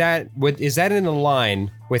in a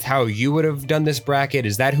line with how you would have done this bracket?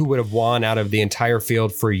 Is that who would have won out of the entire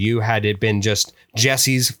field for you had it been just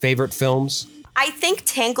Jesse's favorite films? I think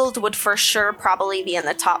Tangled would for sure probably be in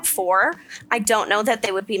the top 4. I don't know that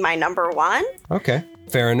they would be my number 1. Okay,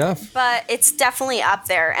 fair enough. But it's definitely up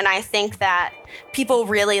there, and I think that people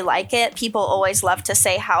really like it. People always love to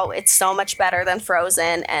say how it's so much better than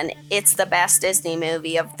Frozen, and it's the best Disney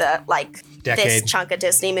movie of the, decade. This chunk of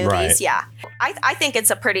Disney movies. Right. Yeah. I think it's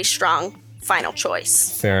a pretty strong final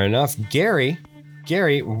choice. Fair enough. Gary,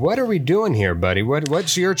 what are we doing here, buddy?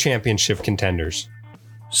 What's your championship contenders?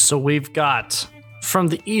 So we've got from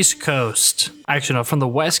the East Coast, actually no, from the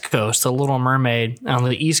West Coast, The Little Mermaid. On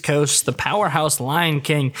the East Coast, the powerhouse Lion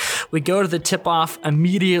King. We go to the tip-off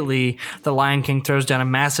immediately. The Lion King throws down a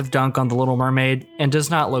massive dunk on The Little Mermaid and does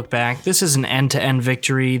not look back. This is an end-to-end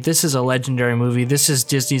victory. This is a legendary movie. This is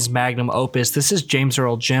Disney's magnum opus. This is James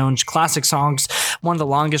Earl Jones, classic songs, one of the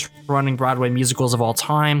longest-running Broadway musicals of all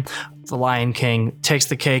time. The Lion King takes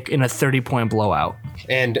the cake in a 30-point blowout.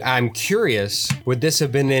 And I'm curious, would this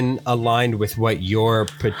have been aligned with what your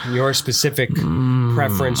specific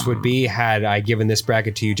preference would be had I given this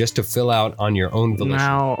bracket to you just to fill out on your own volition?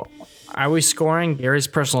 Now, are we scoring Gary's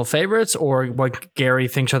personal favorites or what Gary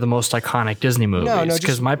thinks are the most iconic Disney movies? No,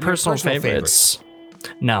 because my personal favorites.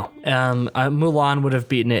 No, Mulan would have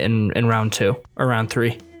beaten it in round 2 or round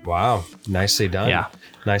 3. Wow, nicely done. Yeah.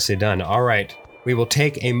 Nicely done. All right. we will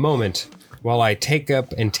take a moment while I take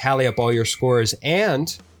up and tally up all your scores.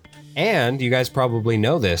 And you guys probably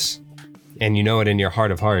know this, and you know it in your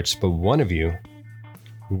heart of hearts, but one of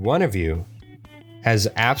you has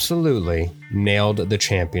absolutely nailed the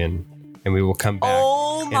champion. And we will come back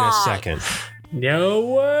in a second. No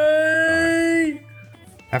way!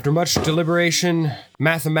 After much deliberation,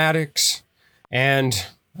 mathematics, and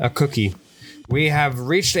a cookie, we have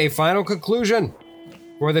reached a final conclusion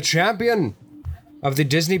for the champion of the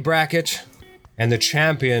Disney bracket and the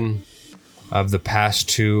champion of the past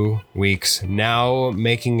 2 weeks, now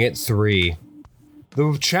making it 3.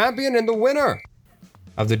 The champion and the winner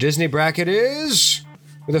of the Disney bracket is,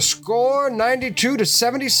 with a score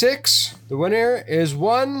 92-76, the winner is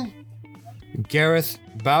one Gareth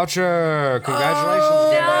Boucher. Congratulations.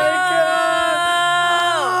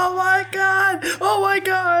 Oh my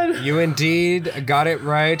god! You indeed got it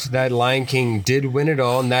right. That Lion King did win it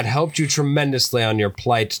all, and that helped you tremendously on your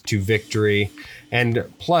plight to victory. And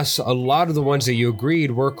plus, a lot of the ones that you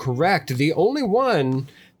agreed were correct. The only one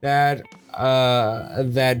that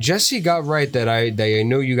Jessie got right that I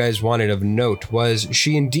know you guys wanted of note was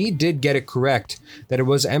she indeed did get it correct that it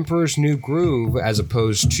was Emperor's New Groove as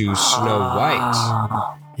opposed to Snow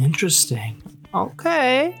White. Interesting.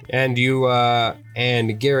 Okay. And you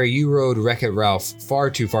and Gary, you rode Wreck-It Ralph far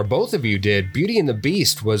too far. Both of you did. Beauty and the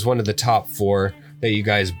Beast was one of the top 4 that you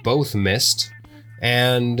guys both missed.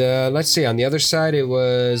 And let's see, on the other side, it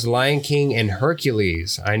was Lion King and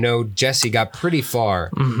Hercules. I know Jessie got pretty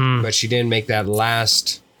far, but she didn't make that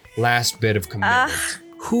last bit of commitment.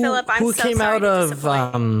 Philip, I'm who so came sorry out to of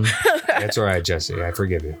disappoint. It's all right, Jessie. I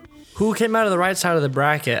forgive you. who came out of the right side of the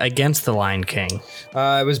bracket against the Lion King?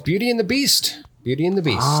 It was Beauty and the Beast. Beauty and the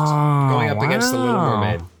Beast Oh, going up against the Little wow.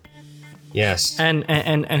 Mermaid. Yes.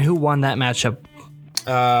 And who won that matchup?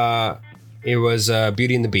 It was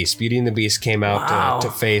Beauty and the Beast. Beauty and the Beast came out Wow. to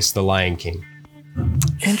face the Lion King.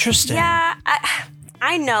 Interesting. Yeah,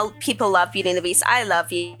 I know people love Beauty and the Beast. I love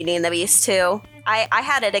Beauty and the Beast too. I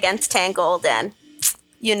had it against Tangled, and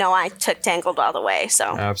I took Tangled all the way. So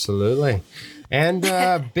Absolutely. And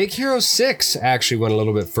Big Hero 6 actually went a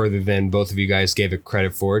little bit further than both of you guys gave it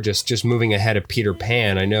credit for, just moving ahead of Peter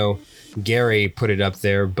Pan. I know Gary put it up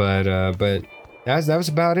there, but that was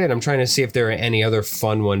about it. I'm trying to see if there are any other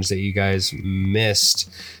fun ones that you guys missed.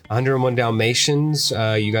 101 Dalmatians,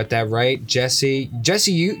 you got that right. Jesse,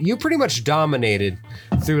 you pretty much dominated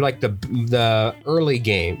through like the early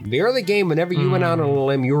game. The early game, whenever you went out on a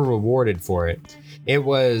limb, you were rewarded for it. It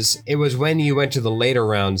was when you went to the later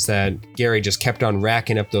rounds that Gary just kept on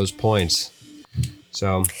racking up those points.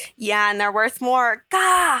 So yeah, and they're worth more.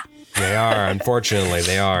 Gah! they are, unfortunately,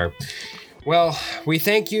 they are. Well, we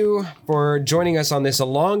thank you for joining us on this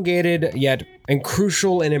elongated yet and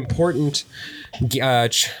crucial and important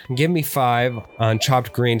Give Me 5 on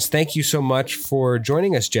Chopped Greens. Thank you so much for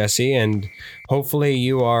joining us, Jesse, and hopefully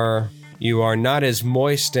you are not as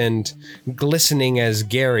moist and glistening as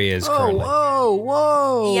Gary is currently.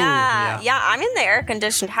 Whoa. Yeah, I'm in the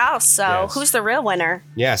air-conditioned house, so Yes. who's the real winner?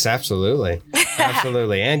 Yes, absolutely.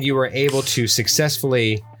 Absolutely. And you were able to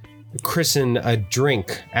successfully christen a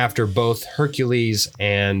drink after both Hercules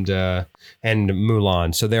and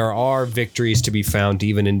Mulan. So there are victories to be found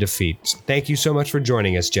even in defeat. Thank you so much for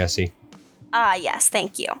joining us, Jesse. Yes,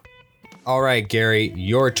 thank you. All right, Gary,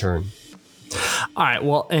 your turn. All right,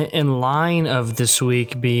 well, in line of this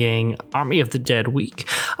week being Army of the Dead week,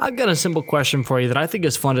 I've got a simple question for you that I think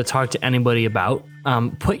is fun to talk to anybody about.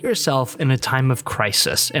 Put yourself in a time of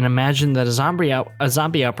crisis and imagine that a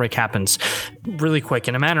zombie outbreak happens really quick.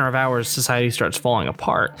 In a matter of hours, society starts falling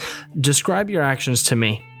apart. Describe your actions to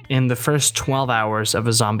me in the first 12 hours of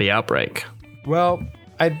a zombie outbreak. Well,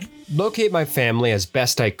 I'd locate my family as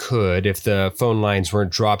best I could if the phone lines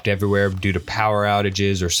weren't dropped everywhere due to power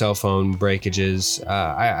outages or cell phone breakages.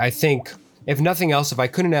 I think, if nothing else, if I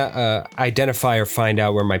couldn't identify or find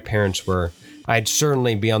out where my parents were, I'd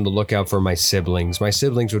certainly be on the lookout for my siblings. My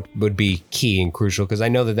siblings would be key and crucial because I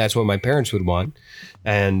know that that's what my parents would want.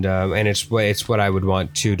 And it's what I would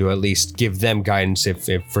want to at least give them guidance if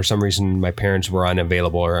for some reason my parents were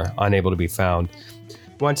unavailable or unable to be found.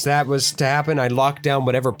 Once that was to happen, I locked down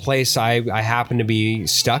whatever place I happen to be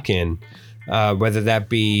stuck in, whether that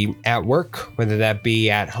be at work, whether that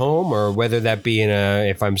be at home, or whether that be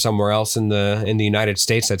if I'm somewhere else in the United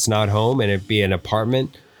States that's not home and it be an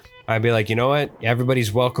apartment. I'd be like, you know what?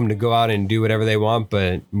 Everybody's welcome to go out and do whatever they want,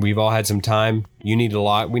 but we've all had some time. We need to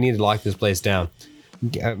lock this place down.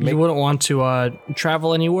 You wouldn't want to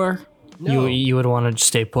travel anywhere? No. You would want to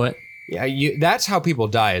stay put? Yeah, that's how people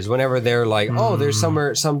die, is whenever they're like, oh, there's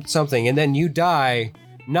somewhere something, and then you die,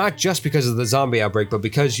 not just because of the zombie outbreak, but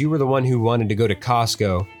because you were the one who wanted to go to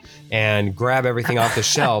Costco and grab everything off the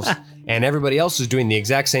shelves, and everybody else is doing the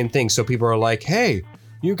exact same thing. So people are like, "Hey,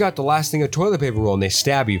 you got the last thing of toilet paper roll," and they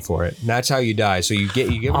stab you for it. And that's how you die. So you give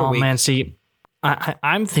it a Oh week. man, see,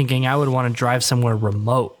 I'm thinking I would want to drive somewhere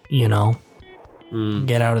remote,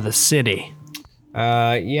 get out of the city.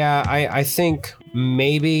 Yeah, I think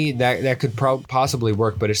maybe that could possibly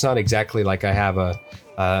work, but it's not exactly like I have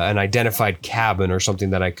an identified cabin or something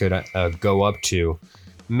that I could go up to.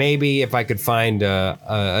 Maybe if I could find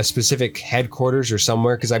a specific headquarters or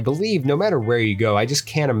somewhere, because I believe no matter where you go, I just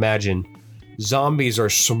can't imagine zombies are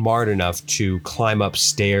smart enough to climb up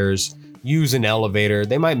stairs, use an elevator.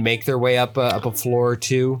 They might make their way up a floor or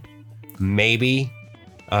two, maybe.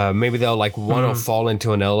 Maybe they'll one will fall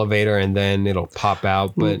into an elevator and then it'll pop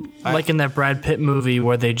out. But Like in that Brad Pitt movie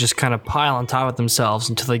where they just kind of pile on top of themselves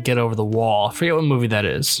until they get over the wall. I forget what movie that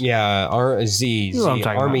is. yeah, You know what I'm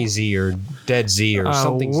talking Army about. Z or Dead Z or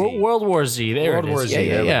something Z. World War Z. There World it is. War Z. Yeah,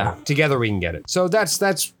 there we yeah. go. Together we can get it. So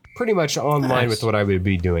that's pretty much on line with what I would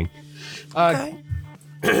be doing.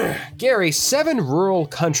 Gary, 7 rural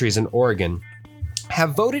countries in Oregon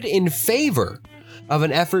have voted in favor of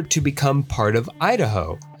an effort to become part of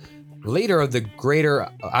Idaho. Leader of the Greater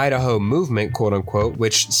Idaho Movement, quote unquote,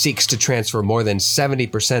 which seeks to transfer more than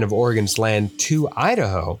 70% of Oregon's land to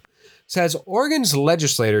Idaho, says Oregon's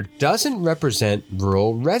legislature doesn't represent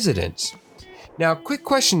rural residents. Now, quick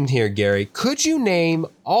question here, Gary. Could you name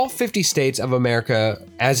all 50 states of America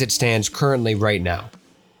as it stands currently right now?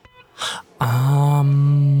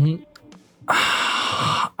 I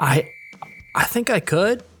think I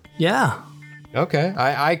could. Yeah. Okay,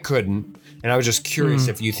 I couldn't, and I was just curious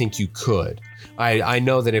if you think you could. I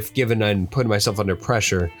know that if given and put myself under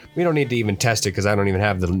pressure, we don't need to even test it because I don't even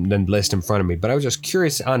have the list in front of me, but I was just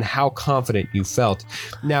curious on how confident you felt.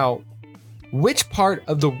 Now, which part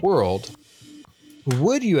of the world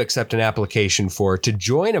would you accept an application for to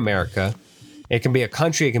join America? It can be a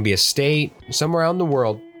country, it can be a state, somewhere around the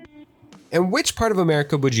world. And which part of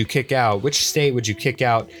America would you kick out? Which state would you kick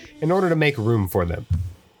out in order to make room for them?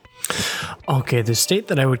 Okay, the state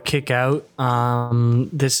that I would kick out,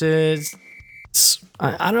 this is,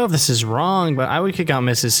 I don't know if this is wrong, but I would kick out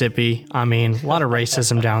Mississippi. I mean, a lot of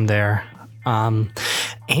racism down there.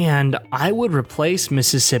 And I would replace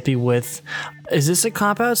Mississippi with, is this a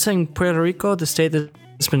cop-out saying Puerto Rico, the state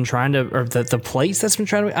that's been trying to, or the place that's been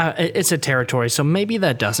trying to, it's a territory, so maybe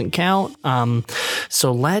that doesn't count.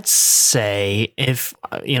 So let's say if,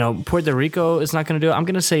 Puerto Rico is not going to do it, I'm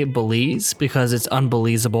going to say Belize because it's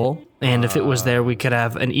unbelievable. And if it was there, we could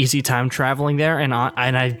have an easy time traveling there. And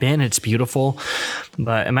I've been, it's beautiful.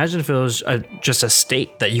 But imagine if it was just a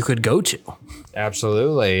state that you could go to.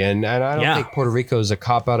 Absolutely. And I don't think Puerto Rico is a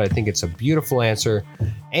cop-out. I think it's a beautiful answer.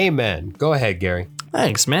 Amen. Go ahead, Gary.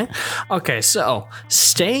 Thanks, man. Okay, so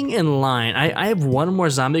staying in line, I have one more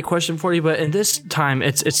zombie question for you, but in this time,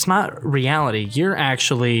 it's not reality. You're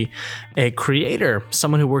actually a creator,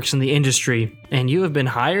 someone who works in the industry, and you have been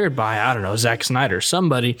hired by, I don't know, Zack Snyder,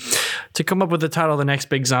 somebody, to come up with the title of the next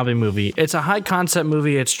big zombie movie. It's a high concept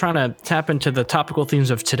movie. It's trying to tap into the topical themes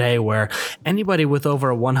of today where anybody with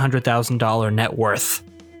over a $100,000 net worth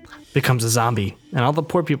becomes a zombie, and all the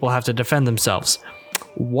poor people have to defend themselves.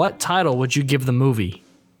 What title would you give the movie?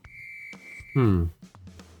 And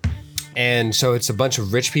so it's a bunch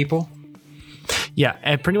of rich people? Yeah,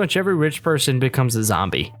 and pretty much every rich person becomes a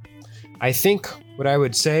zombie. I think what I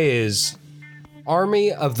would say is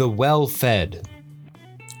Army of the Well-Fed.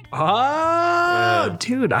 Oh,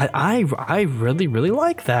 dude, I really, really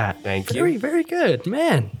like that. Thank you. Very, very good,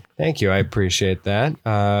 man. Thank you. I appreciate that.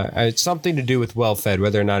 It's something to do with well-fed,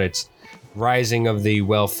 whether or not it's Rising of the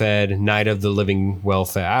Well-Fed, Night of the Living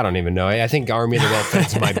Well-Fed. I don't even know. I think Army of the Well-Fed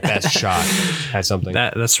is my best shot at something.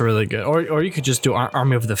 That's really good. Or you could just do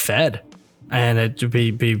Army of the Fed, and it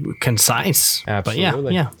would be concise. Absolutely.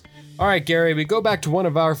 But yeah. All right, Gary, we go back to one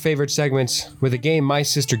of our favorite segments with a game my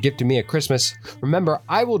sister gifted me at Christmas. Remember,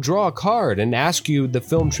 I will draw a card and ask you the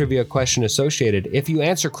film trivia question associated. If you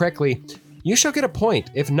answer correctly, you shall get a point.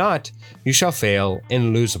 If not, you shall fail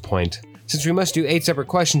and lose a point. Since we must do 8 separate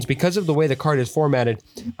questions because of the way the card is formatted,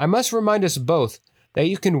 I must remind us both that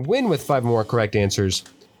you can win with 5 more correct answers,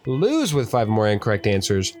 lose with 5 more incorrect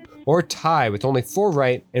answers, or tie with only 4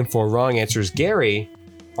 right and 4 wrong answers. Gary,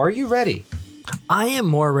 are you ready? I am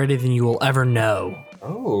more ready than you will ever know.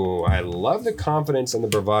 Oh, I love the confidence and the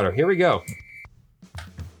bravado. Here we go.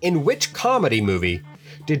 In which comedy movie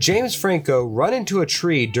did James Franco run into a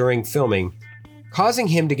tree during filming, causing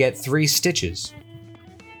him to get 3 stitches?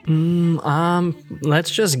 Let's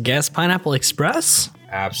just guess Pineapple Express.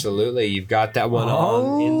 Absolutely. You've got that one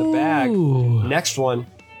on in the bag. Next one.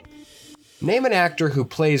 Name an actor who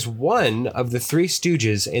plays one of the Three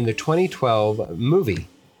Stooges in the 2012 movie.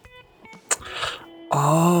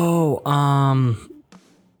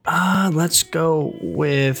 Let's go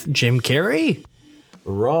with Jim Carrey.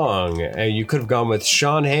 Wrong. You could have gone with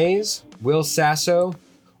Sean Hayes, Will Sasso,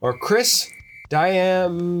 or Chris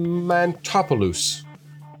Diamantopoulos.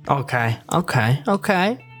 Okay.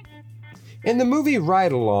 In the movie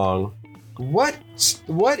Ride Along, what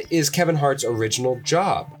is Kevin Hart's original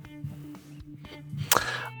job?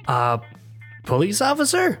 Police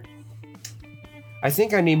officer? I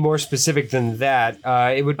think I need more specific than that.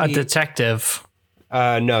 It would be A detective.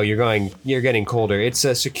 No, you're getting colder. It's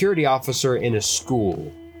a security officer in a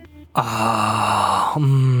school. That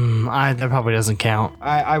probably doesn't count.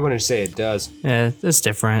 I wouldn't say it does. Yeah, it's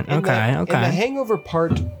different. Okay. In The Hangover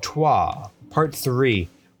Part 3,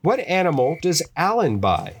 what animal does Alan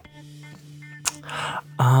buy?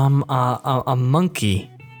 A monkey.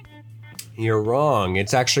 You're wrong.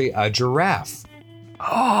 It's actually a giraffe.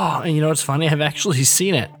 Oh, and you know what's funny? I've actually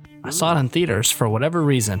seen it. I saw it in theaters for whatever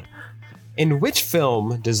reason. In which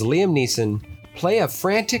film does Liam Neeson play a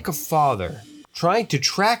frantic father trying to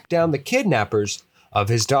track down the kidnappers of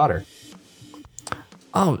his daughter?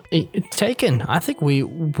 Oh, Taken. I think we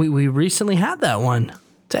recently had that one.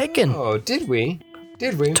 Taken. Oh, did we?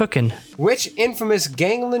 Tooken. Which infamous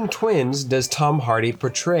gangland twins does Tom Hardy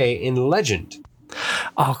portray in Legend?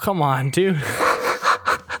 Oh, come on, dude.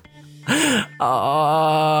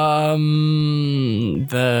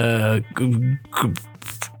 The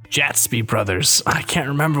Gatsby brothers. I can't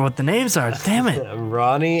remember what the names are. Damn it.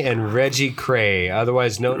 Ronnie and Reggie Cray,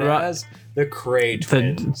 otherwise known as the Cray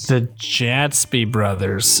twins. The Gatsby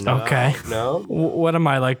brothers. Okay. No? What am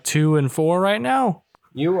I, like 2 and 4 right now?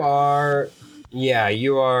 You are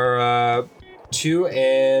 2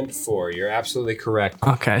 and 4. You're absolutely correct.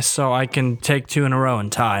 Okay, so I can take 2 in a row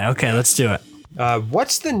and tie. Okay, let's do it.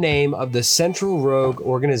 What's the name of the Central Rogue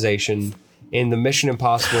organization in the Mission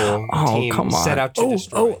Impossible team come on. set out to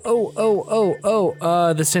destroy?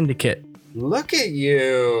 The Syndicate. Look at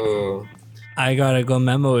you. I gotta go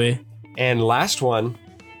memory. And last one.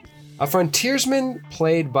 A frontiersman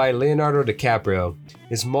played by Leonardo DiCaprio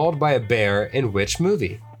is mauled by a bear in which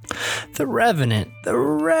movie? The Revenant.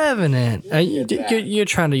 You're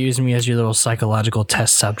trying to use me as your little psychological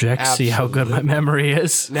test subject. Absolutely. See how good my memory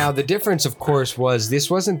is. Now, the difference, of course, was this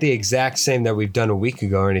wasn't the exact same that we've done a week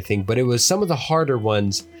ago or anything, but it was some of the harder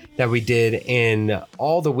ones that we did in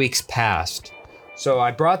all the weeks past. So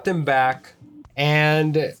I brought them back,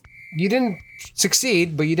 and you didn't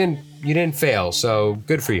succeed, but you didn't fail. So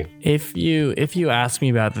good for you. If you ask me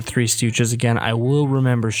about the Three Stooges again, I will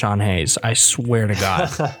remember Sean Hayes. I swear to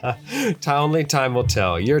God. Only time will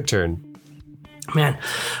tell. Your turn. Man,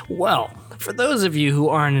 well, for those of you who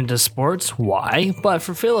aren't into sports, why? But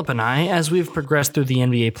for Philip and I, as we've progressed through the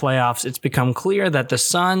NBA playoffs, it's become clear that the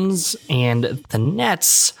Suns and the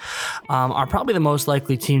Nets are probably the most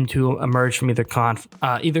likely team to emerge from either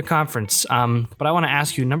conference. But I want to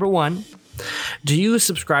ask you, number one, do you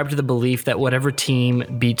subscribe to the belief that whatever team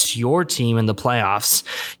beats your team in the playoffs,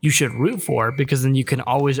 you should root for? Because then you can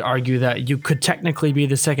always argue that you could technically be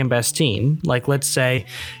the second best team. Like, let's say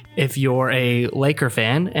if you're a Laker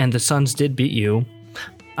fan and the Suns did beat you,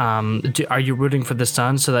 are you rooting for the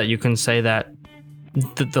Suns so that you can say that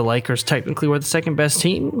the Lakers technically were the second best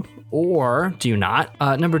team? Or do you not?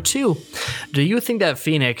 Number two, do you think that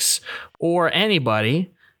Phoenix or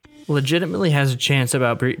anybody legitimately has a chance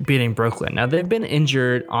about beating Brooklyn? Now, they've been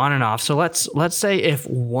injured on and off, so let's say if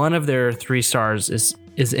one of their 3 stars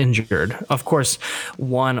is injured, of course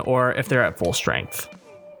one, or if they're at full strength.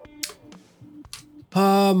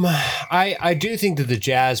 I do think that the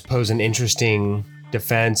Jazz pose an interesting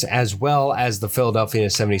defense, as well as the Philadelphia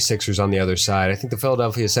 76ers on the other side. I think the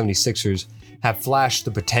Philadelphia 76ers have flashed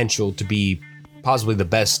the potential to be possibly the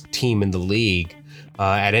best team in the league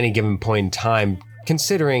at any given point in time,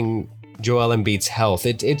 considering Joel Embiid's health.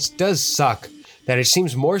 It does suck that it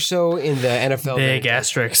seems more so in the NFL. Big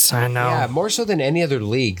asterisks, I know. Yeah, more so than any other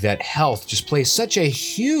league, that health just plays such a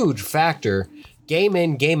huge factor, game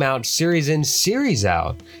in, game out, series in, series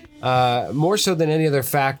out. More so than any other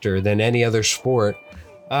factor, than any other sport.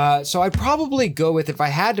 So I'd probably go with, if I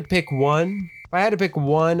had to pick one,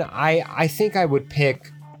 I think I would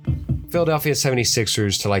pick Philadelphia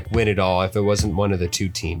 76ers to win it all if it wasn't one of the two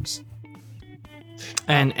teams.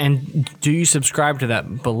 And do you subscribe to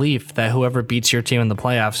that belief that whoever beats your team in the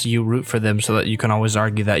playoffs, you root for them so that you can always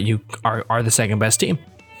argue that you are the second best team?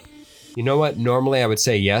 You know what? Normally I would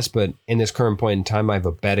say yes, but in this current point in time, I have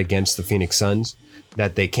a bet against the Phoenix Suns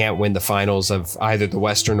that they can't win the finals of either the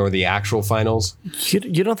Western or the actual finals.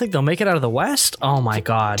 You don't think they'll make it out of the West? Oh my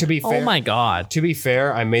God. To be fair, oh my God. To be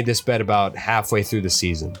fair, I made this bet about halfway through the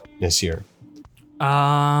season this year.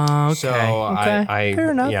 Okay. So okay. I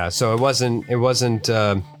Fair enough. yeah. So it wasn't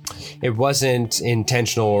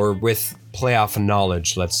intentional or with playoff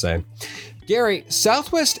knowledge, let's say. Gary,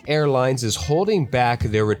 Southwest Airlines is holding back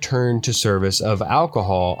their return to service of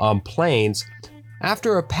alcohol on planes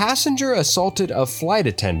after a passenger assaulted a flight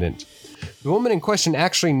attendant. The woman in question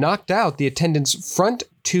actually knocked out the attendant's front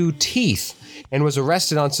 2 teeth and was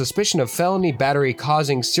arrested on suspicion of felony battery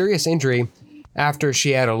causing serious injury after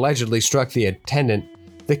she had allegedly struck the attendant.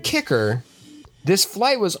 The kicker, this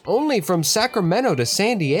flight was only from Sacramento to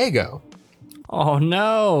San Diego. Oh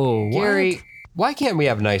no. Gary, What? why can't we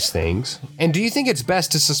have nice things? And do you think it's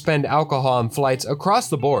best to suspend alcohol on flights across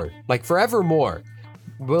the board, like forevermore?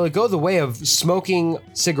 Will it go the way of smoking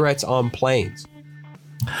cigarettes on planes?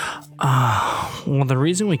 Well, the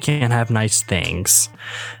reason we can't have nice things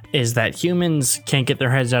is that humans can't get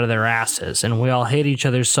their heads out of their asses, and we all hate each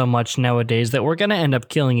other so much nowadays that we're going to end up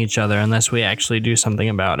killing each other unless we actually do something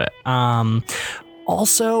about it.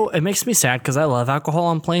 Also, it makes me sad because I love alcohol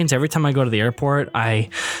on planes. Every time I go to the airport, I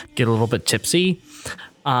get a little bit tipsy.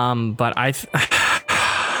 But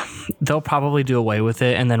they'll probably do away with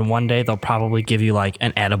it, and then one day they'll probably give you like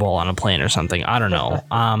an edible on a plane or something. I don't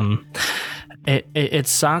know. It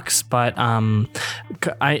sucks, but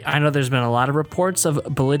I know there's been a lot of reports of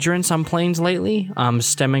belligerence on planes lately,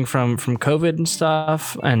 stemming from COVID and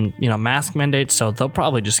stuff, and mask mandates. So they'll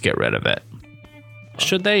probably just get rid of it.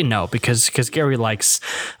 Should they? No, because Gary likes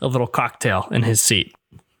a little cocktail in his seat.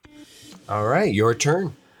 All right, your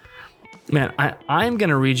turn. Man, I'm going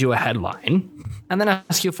to read you a headline and then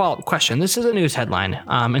ask you a follow-up question. This is a news headline.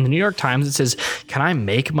 In the New York Times, it says, "Can I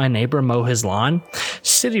make my neighbor mow his lawn?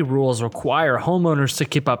 City rules require homeowners to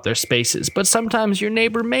keep up their spaces, but sometimes your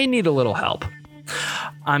neighbor may need a little help."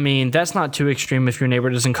 I mean, that's not too extreme if your neighbor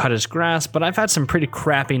doesn't cut his grass, but I've had some pretty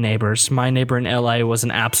crappy neighbors. My neighbor in LA was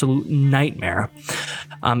an absolute nightmare.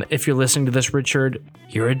 If you're listening to this, Richard,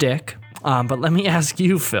 you're a dick. But let me ask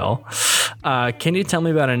you, Phil, can you tell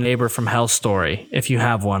me about a neighbor from hell's story, if you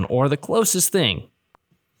have one, or the closest thing?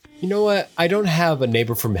 You know what? I don't have a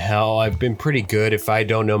neighbor from hell. I've been pretty good. If I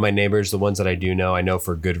don't know my neighbors, the ones that I do know, I know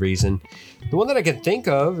for good reason. The one that I can think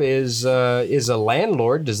of is a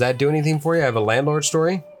landlord. Does that do anything for you? I have a landlord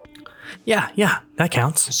story. Yeah, that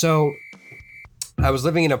counts. So I was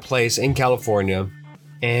living in a place in California,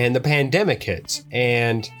 and the pandemic hits,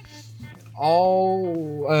 and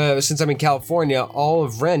since I'm in California, all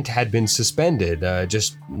of rent had been suspended,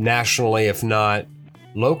 just nationally, if not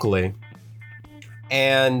locally.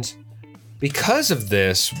 And because of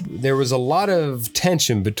this, there was a lot of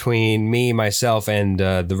tension between me, myself, and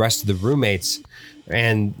the rest of the roommates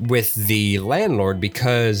and with the landlord,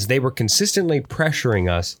 because they were consistently pressuring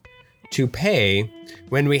us to pay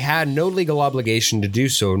when we had no legal obligation to do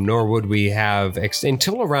so, nor would we have,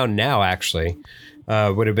 until around now, actually,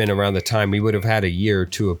 would have been around the time we would have had a year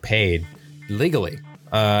to have paid legally.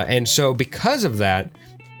 And so because of that,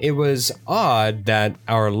 it was odd that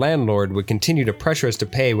our landlord would continue to pressure us to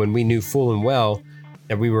pay when we knew full and well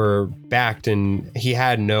that we were backed and he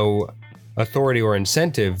had no authority or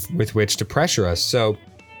incentive with which to pressure us. So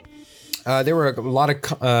there were a lot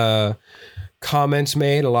of comments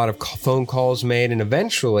made, a lot of phone calls made, and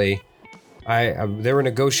eventually there were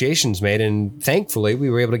negotiations made, and thankfully we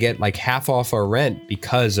were able to get like half off our rent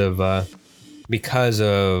because of the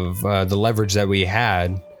leverage that we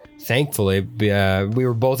had. Thankfully, we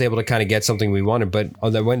were both able to kind of get something we wanted. But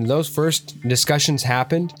when those first discussions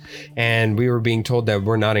happened and we were being told that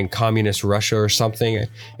we're not in communist Russia or something,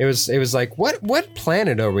 it was like, what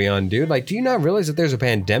planet are we on, dude? Like, do you not realize that there's a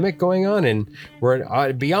pandemic going on? And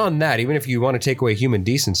we're beyond that, even if you want to take away human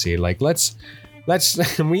decency, like let's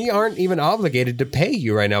we aren't even obligated to pay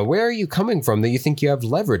you right now. Where are you coming from that you think you have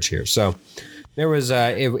leverage here? So there was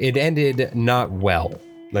it ended not well.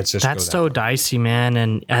 That's so dicey, man,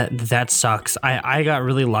 and that sucks. I got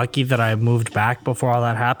really lucky that I moved back before all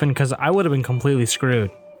that happened, because I would have been completely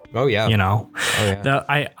screwed. Oh yeah,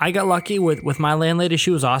 I got lucky with my landlady.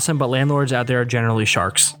 She was awesome, but landlords out there are generally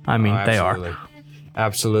sharks. I mean, they are.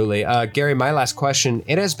 Absolutely. Gary, my last question.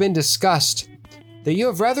 It has been discussed that you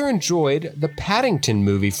have rather enjoyed the Paddington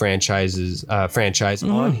movie franchise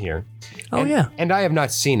on here. And I have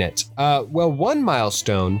not seen it. Well, one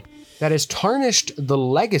milestone that has tarnished the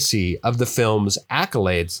legacy of the film's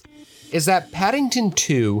accolades is that Paddington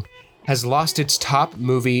 2 has lost its top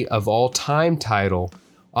movie of all time title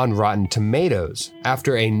on Rotten Tomatoes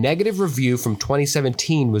after a negative review from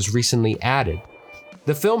 2017 was recently added.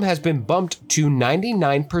 The film has been bumped to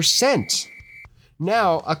 99%.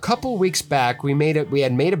 Now, a couple weeks back, we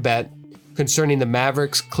had made a bet concerning the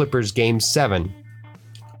Mavericks-Clippers Game 7.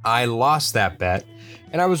 I lost that bet,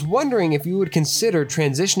 and I was wondering if you would consider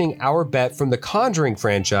transitioning our bet from the Conjuring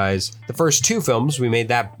franchise, the first two films, we made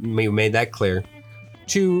that clear,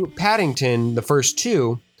 to Paddington, the first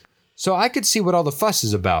two, so I could see what all the fuss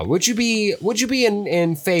is about. Would you be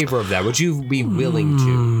in favor of that? Would you be willing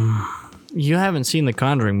to? You haven't seen the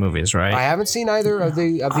Conjuring movies, right? I haven't seen either of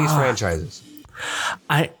these franchises.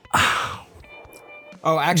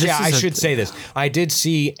 Oh, actually, I should say this. I did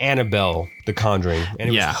see Annabelle, The Conjuring, and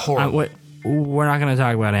it was horrible. We're not going to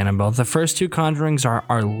talk about Annabelle. The first two Conjurings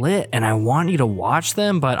are lit, and I want you to watch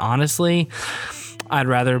them, but honestly, I'd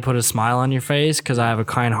rather put a smile on your face because I have a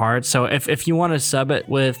kind heart. So if you want to sub it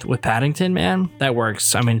with Paddington, man, that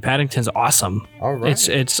works. I mean, Paddington's awesome. All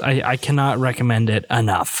right. I cannot recommend it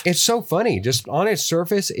enough. It's so funny. Just on its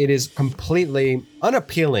surface, it is completely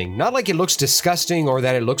unappealing. Not like it looks disgusting or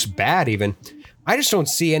that it looks bad even. I just don't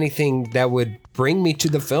see anything that would bring me to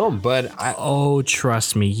the film, but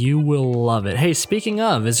trust me, you will love it. Hey, speaking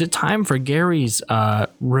of, is it time for Gary's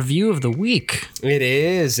review of the week? It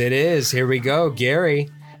is. Here we go. Gary,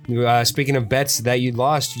 speaking of bets that you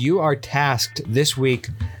lost, you are tasked this week,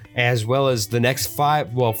 as well as the next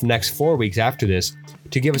 4 weeks after this,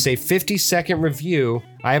 to give us a 50-second review.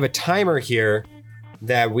 I have a timer here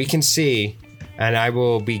that we can see, and I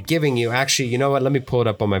will be giving you, actually, you know what? Let me pull it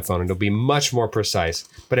up on my phone. It'll be much more precise.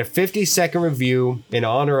 But a 50-second review in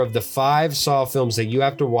honor of the 5 Saw films that you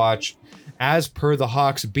have to watch as per the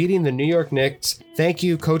Hawks beating the New York Knicks. Thank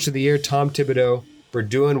you, Coach of the Year, Tom Thibodeau, for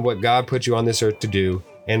doing what God put you on this earth to do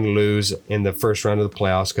and lose in the first round of the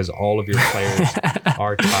playoffs because all of your players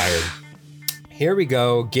are tired. Here we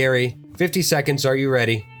go. Gary, 50 seconds. Are you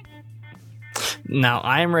ready? Now,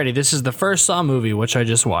 I am ready. This is the first Saw movie, which I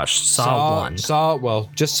just watched. Saw 1.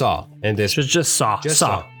 Just Saw. And this. Just Saw.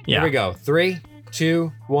 Saw. Yeah. Here we go. 3,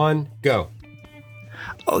 2, 1, go.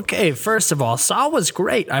 Okay, first of all, Saw was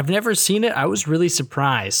great. I've never seen it. I was really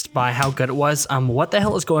surprised by how good it was. What the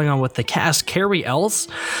hell is going on with the cast? Cary Ellis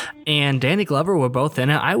and Danny Glover were both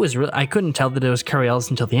in it. I couldn't tell that it was Cary Ellis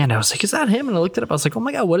until the end. I was like, is that him? And I looked it up. I was like, oh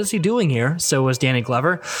my God, what is he doing here? So was Danny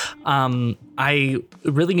Glover. I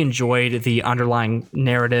really enjoyed the underlying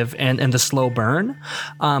narrative and the slow burn.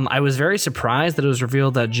 I was very surprised that it was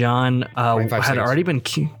revealed that John had already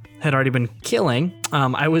been killing.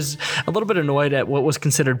 I was a little bit annoyed at what was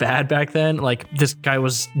considered bad back then. Like, this guy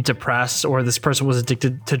was depressed, or this person was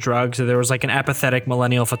addicted to drugs, or there was like an apathetic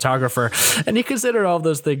millennial photographer, and he considered all of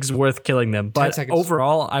those things worth killing them. But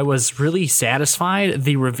overall, I was really satisfied.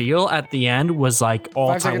 The reveal at the end was like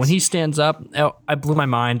all time. When he stands up, I blew my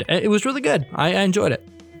mind. It was really good. I enjoyed it.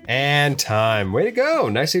 And time. Way to go.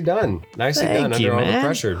 Nicely done. Thank you, under all man. the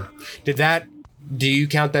pressure. Do you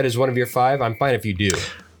count that as one of your 5? I'm fine if you do.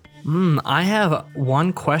 I have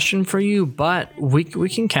one question for you, but we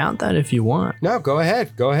can count that if you want. No, go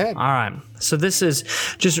ahead. All right. So this is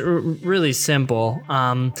just really simple.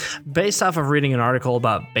 Based off of reading an article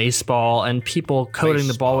about baseball and people coating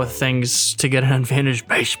the ball with things to get an advantage.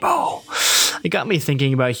 Baseball. It got me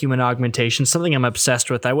thinking about human augmentation, something I'm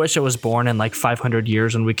obsessed with. I wish I was born in like 500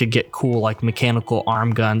 years and we could get cool like mechanical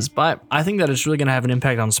arm guns, but I think that it's really going to have an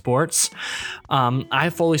impact on sports.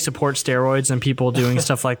 I fully support steroids and people doing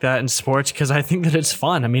stuff like that in sports because I think that it's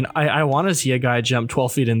fun. I mean, I want to see a guy jump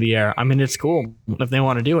 12 feet in the air. I mean, it's cool if they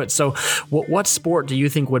want to do it. So what sport do you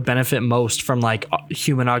think would benefit most from like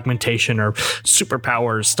human augmentation or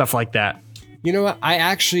superpowers, stuff like that? You know what? I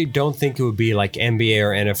actually don't think it would be like NBA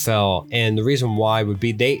or NFL, and the reason why would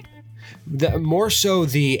be more so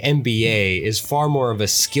the NBA is far more of a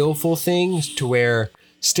skillful thing to where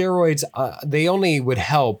steroids, they only would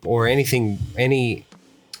help, or any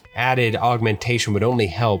added augmentation would only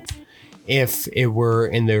help if it were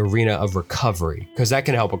in the arena of recovery, because that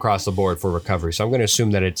can help across the board for recovery. So I'm going to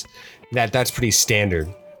assume that that's pretty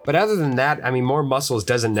standard. But other than that, I mean, more muscles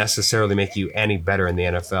doesn't necessarily make you any better in the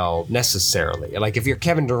NFL, necessarily. Like if you're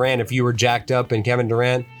Kevin Durant, if you were jacked up in Kevin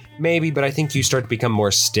Durant, maybe, but I think you start to become more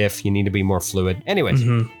stiff. You need to be more fluid. Anyways,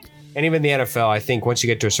 And even the NFL, I think once you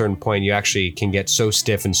get to a certain point, you actually can get so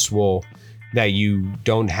stiff and swole that you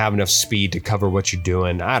don't have enough speed to cover what you're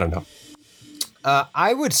doing. I don't know.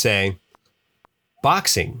 I would say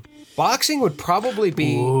boxing. Boxing would probably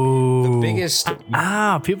be the biggest.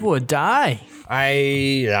 People would die.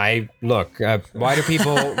 I look, why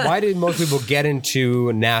do most people get into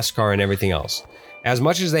NASCAR and everything else? As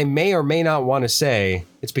much as they may or may not want to say,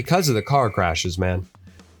 it's because of the car crashes, man.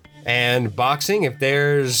 And boxing, if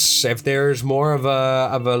there's more of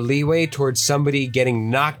a leeway towards somebody getting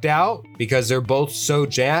knocked out because they're both so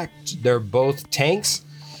jacked, they're both tanks,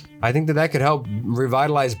 I think that could help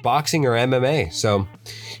revitalize boxing or MMA. So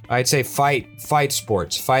I'd say fighting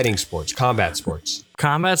sports, combat sports.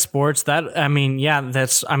 Combat sports,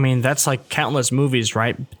 that's like countless movies,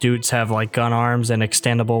 right? Dudes have like gun arms and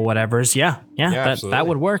extendable whatevers. Yeah, that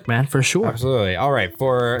would work, man, for sure. Absolutely. All right.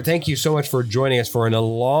 Thank you so much for joining us for an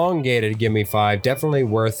elongated Give Me Five. Definitely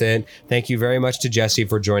worth it. Thank you very much to Jesse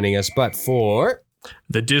for joining us. But for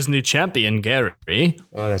the Disney champion, Gary.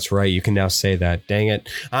 Oh, that's right. You can now say that. Dang it.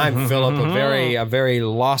 I'm Philip, a very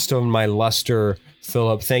lost on my luster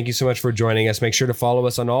Philip. Thank you so much for joining us. Make sure to follow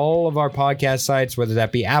us on all of our podcast sites, whether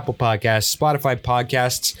that be Apple Podcasts, Spotify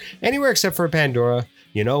Podcasts, anywhere except for Pandora.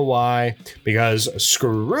 You know why? Because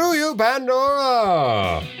screw you,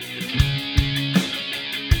 Pandora!